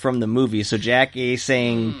audio from the movie. So Jack A.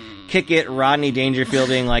 saying "Kick It," Rodney Dangerfield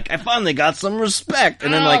being like, "I finally got some respect,"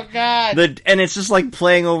 and then and it's just like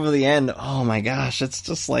playing over the end. Oh my gosh, it's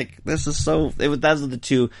just like this is so. Those are the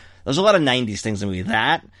two. There's a lot of '90s things in the movie.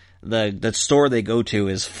 That. The store they go to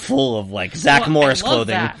is full of, like, Zach Morris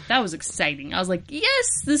clothing. That was exciting. I was like,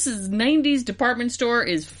 yes, this is 90s department store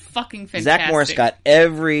is fucking fantastic. Zach Morris got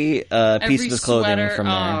every piece of his clothing sweater. from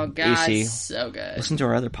there. Oh, God, AC. so good. Listen to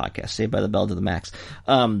our other podcast, Saved by the Bell to the Max.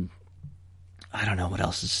 I don't know what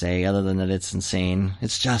else to say other than that it's insane.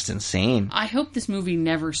 It's just insane. I hope this movie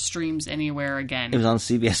never streams anywhere again. It was on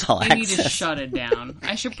CBS All Access. They need to shut it down.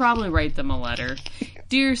 I should probably write them a letter.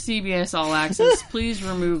 Dear CBS All Access, please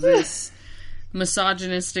remove this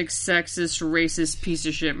misogynistic, sexist, racist piece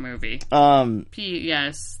of shit movie.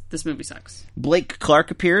 Yes, this movie sucks. Blake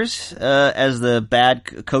Clark appears as the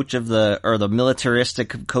bad coach of the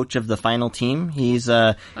militaristic coach of the final team. He's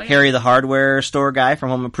Harry the hardware store guy from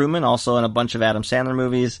Home Improvement, also in a bunch of Adam Sandler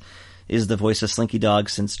movies. Is the voice of Slinky Dog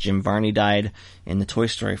since Jim Varney died in the Toy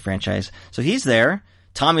Story franchise. So he's there.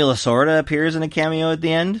 Tommy Lasorda appears in a cameo at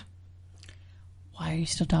the end. Why are you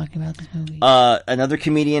still talking about this movie? Another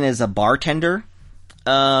comedian is a bartender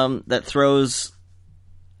that throws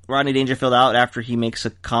Rodney Dangerfield out after he makes a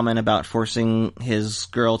comment about forcing his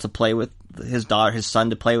girl to play with his son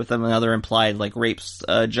to play with him. Another implied like rape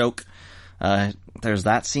joke. There's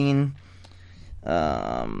that scene.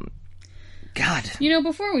 God,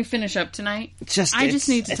 before we finish up tonight, I just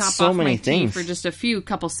need to top so off many my things. tea for just a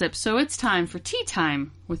couple sips. So it's time for tea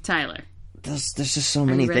time with Tyler. There's just so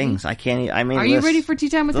many things. I can't. Are you ready for tea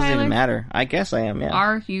time with Tyler? Doesn't even matter. I guess I am. Yeah.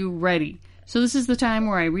 Are you ready? So this is the time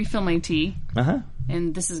where I refill my tea. Uh-huh.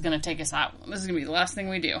 And this is going to take us out. This is going to be the last thing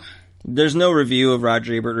we do. There's no review of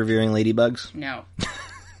Roger Ebert reviewing Ladybugs? No.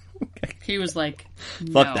 He was like,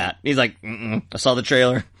 no. Fuck that. He's like, I saw the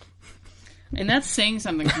trailer. And that's saying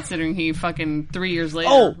something considering he fucking 3 years later...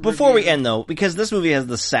 Oh, before we end though, because this movie has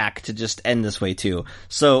the sack to just end this way too.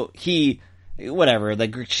 So he whatever. They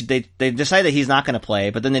decide that he's not going to play,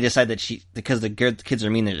 but then they decide that because the kids are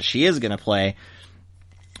mean, that she is going to play.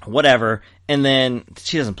 Whatever. And then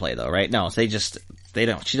she doesn't play though, right? No, they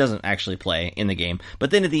don't. She doesn't actually play in the game.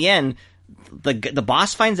 But then at the end, the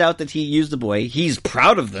boss finds out that he used the boy. He's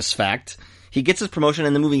proud of this fact. He gets his promotion,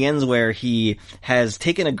 and the movie ends where he has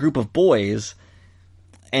taken a group of boys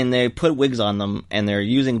and they put wigs on them, and they're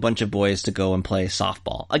using a bunch of boys to go and play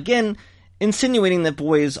softball. Again, insinuating that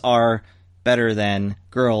boys are better than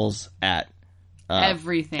girls at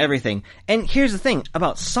everything. And here's the thing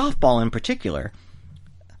about softball in particular.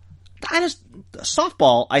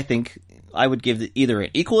 Softball, I think, I would give either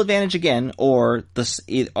an equal advantage again or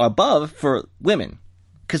above for women.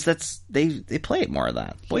 Because they play it more of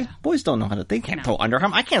that. Boys don't know how to. They can't throw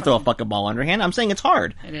underhand. I can't throw a fucking ball underhand. I'm saying it's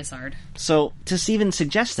hard. It is hard. So to even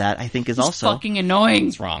suggest that, I think is also fucking annoying.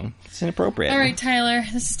 It's wrong. It's inappropriate. All right, Tyler.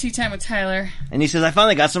 This is Tea Time with Tyler. And he says, "I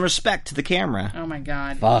finally got some respect to the camera." Oh my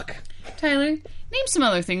god. Fuck. Tyler, name some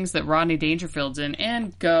other things that Rodney Dangerfield's in,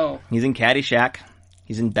 and go. He's in Caddyshack.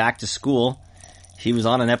 He's in Back to School. He was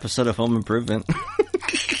on an episode of Home Improvement.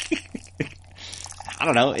 I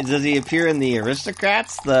don't know. Does he appear in the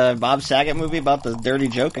Aristocrats, the Bob Saget movie about the dirty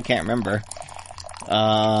joke? I can't remember.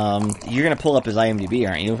 You're gonna pull up his IMDb,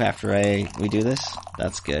 aren't you? After we do this,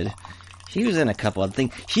 that's good. He was in a couple of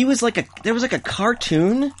things. There was like a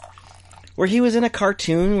cartoon where he was in a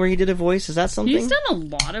cartoon where he did a voice. Is that something? He's done a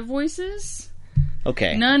lot of voices.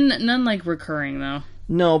 Okay. None like recurring though.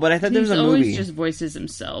 No, but I thought there was a movie. He's always just voices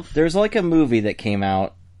himself. There's like a movie that came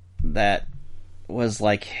out that was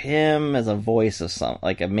like him as a voice of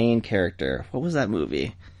like a main character. What was that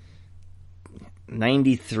movie?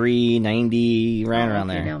 93, 90, right around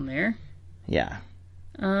there. Down there? Yeah.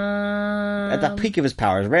 At the peak of his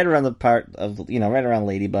powers, right around the part of, right around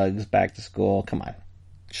Ladybugs, Back to School. Come on.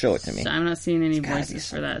 Show it to me. So I'm not seeing any voices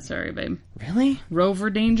for that. Sorry, babe. Really? Rover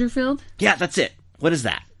Dangerfield? Yeah, that's it. What is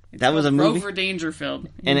that? That was a movie? Rover Dangerfield.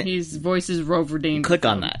 And his voice is Rover Dangerfield. Click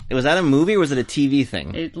on that. Was that a movie or was it a TV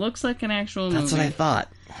thing? It looks like an actual movie. That's what I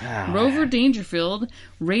thought. Oh, Rover Dangerfield,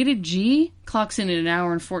 rated G, clocks in at 1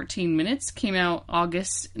 hour and 14 minutes, came out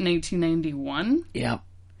August 1991. Yep.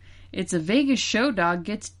 It's a Vegas show dog,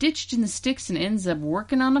 gets ditched in the sticks and ends up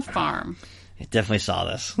working on a farm. I definitely saw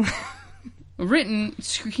this.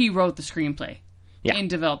 He wrote the screenplay. Yeah. And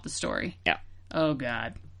developed the story. Yeah. Oh,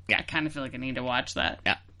 God. Yeah. I kind of feel like I need to watch that.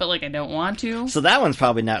 Yeah. But, I don't want to. So that one's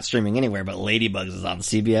probably not streaming anywhere, but Ladybugs is on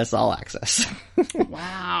CBS All Access.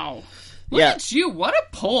 Wow. Look at you. What a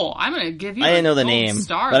poll. I'm going to give you I didn't know the name,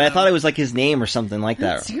 star, but though. I thought it was like his name or something like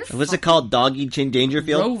that. What's it called? Doggy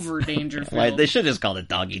Dangerfield? Rover Dangerfield. Right, they should have just called it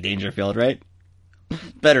Doggy Dangerfield, right?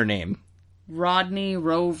 Better name. Rodney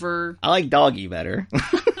Rover. I like Doggy better.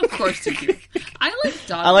 Of course you do. I like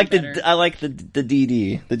Doggy better. I like the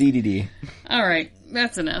DD. The DDD. All right.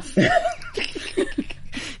 That's enough.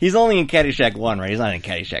 He's only in Caddyshack 1, right? He's not in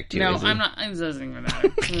Caddyshack 2, No, is he? I'm not. It doesn't even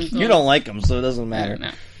matter. You don't like him, so it doesn't matter. No.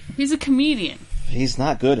 He's a comedian. He's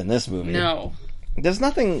not good in this movie. No. There's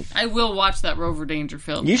nothing... I will watch that Rover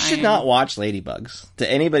Dangerfield. You should not watch Ladybugs.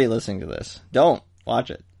 To anybody listening to this. Don't watch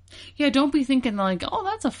it. Yeah, don't be thinking oh,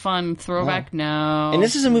 that's a fun throwback. No. And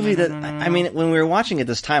this is a movie that, I mean, when we were watching it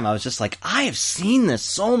this time, I was just like, I have seen this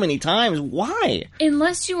so many times. Why?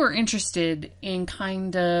 Unless you are interested in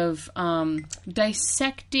kind of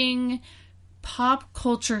dissecting pop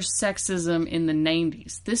culture sexism in the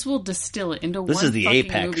 90s. This will distill it into one fucking movie for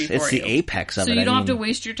you. This is the apex. It's the apex of it. So you don't have to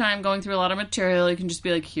waste your time going through a lot of material. You can just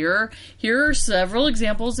be like, here are several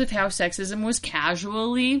examples of how sexism was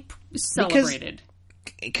casually celebrated.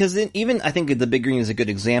 Because even, I think The Big Green is a good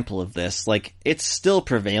example of this. Like, it's still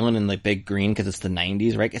prevalent in The Big Green because it's the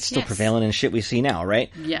 90s, right? It's still prevalent in shit we see now,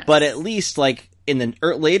 right? Yes. But at least, later in the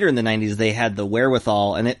 90s, they had the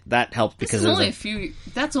wherewithal, and that helped because that's only a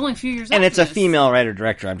few years and after it's a this. female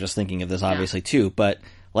writer-director. I'm just thinking of this, obviously, too. But,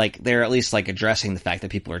 they're at least, addressing the fact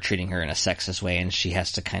that people are treating her in a sexist way, and she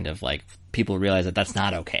has to kind of, people realize that that's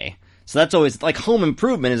not okay. So that's always, Home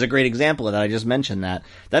Improvement is a great example of that. I just mentioned that.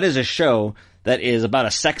 That is a show that is about a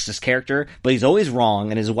sexist character, but he's always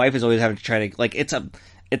wrong, and his wife is always having to try to,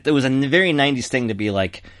 it was a very 90s thing to be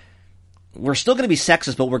we're still going to be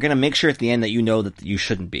sexist, but we're going to make sure at the end that you know that you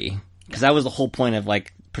shouldn't be. Because that was the whole point of,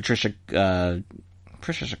 Patricia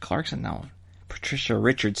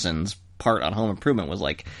Richardson's part on Home Improvement was,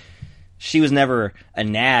 she was never a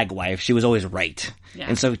nag wife, she was always right. Yeah.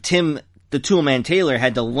 And so Tim, the Toolman Taylor,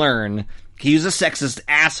 had to learn... He was a sexist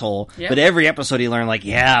asshole, but every episode he learned,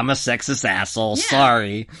 I'm a sexist asshole,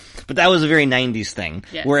 sorry. But that was a very 90s thing.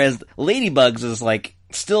 Yes. Whereas Ladybugs is,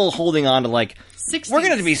 still holding on to, we're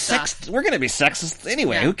gonna be sexist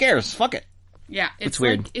anyway, who cares, fuck it. Yeah, it's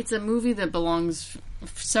weird. Like, it's a movie that belongs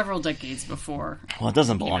several decades before. Well, it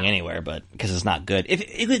doesn't belong anywhere, but because it's not good. If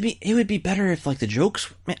it would be better if like the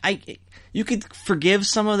jokes. You could forgive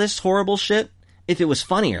some of this horrible shit if it was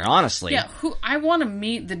funnier. Honestly, yeah. I want to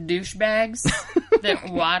meet the douchebags that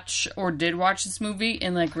watch or did watch this movie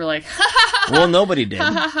and like were like, well, nobody did.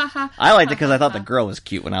 I liked it because I thought the girl was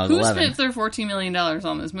cute when I was 11. Who spent their $14 million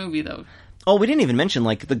on this movie though? Oh, we didn't even mention,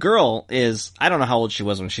 like, the girl is, I don't know how old she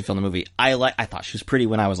was when she filmed the movie. I thought she was pretty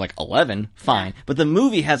when I was, like, 11. Fine. But the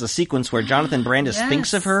movie has a sequence where Jonathan Brandis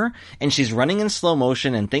thinks of her, and she's running in slow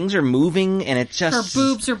motion, and things are moving, and it just... Her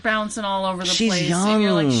boobs are bouncing all over the place. She's young. And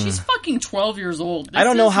you're like, she's fucking 12 years old. I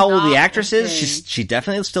don't know how old the actress is. She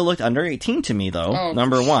definitely still looked under 18 to me, though, oh,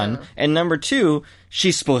 number one. Sure. And number two,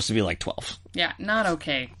 she's supposed to be, like, 12. Yeah, not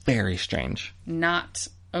okay. Very strange. Not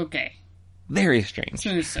okay. Very strange. This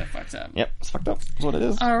movie's so fucked up. Yep, it's fucked up. That's what it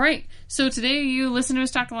is. All right. So today you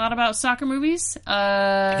listeners talk a lot about soccer movies.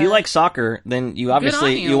 If you like soccer, then you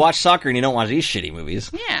obviously you watch soccer and you don't watch these shitty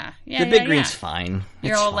movies. Yeah. The Big Green's fine.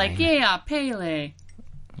 You're all like, yeah, Pele.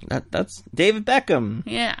 That's David Beckham.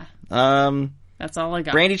 Yeah. That's all I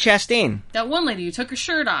got. Brandi Chastain. That one lady who took her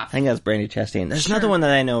shirt off. I think that's Brandi Chastain. There's another one that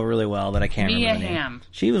I know really well that I can't remember the name. Mia Hamm.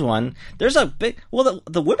 She was one. There's a big... Well,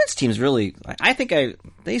 the women's team's really... I think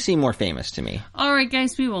they seem more famous to me. All right,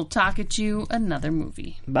 guys. We will talk at you another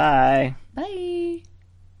movie. Bye. Bye.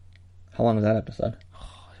 How long was that episode?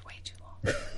 Oh, way too long.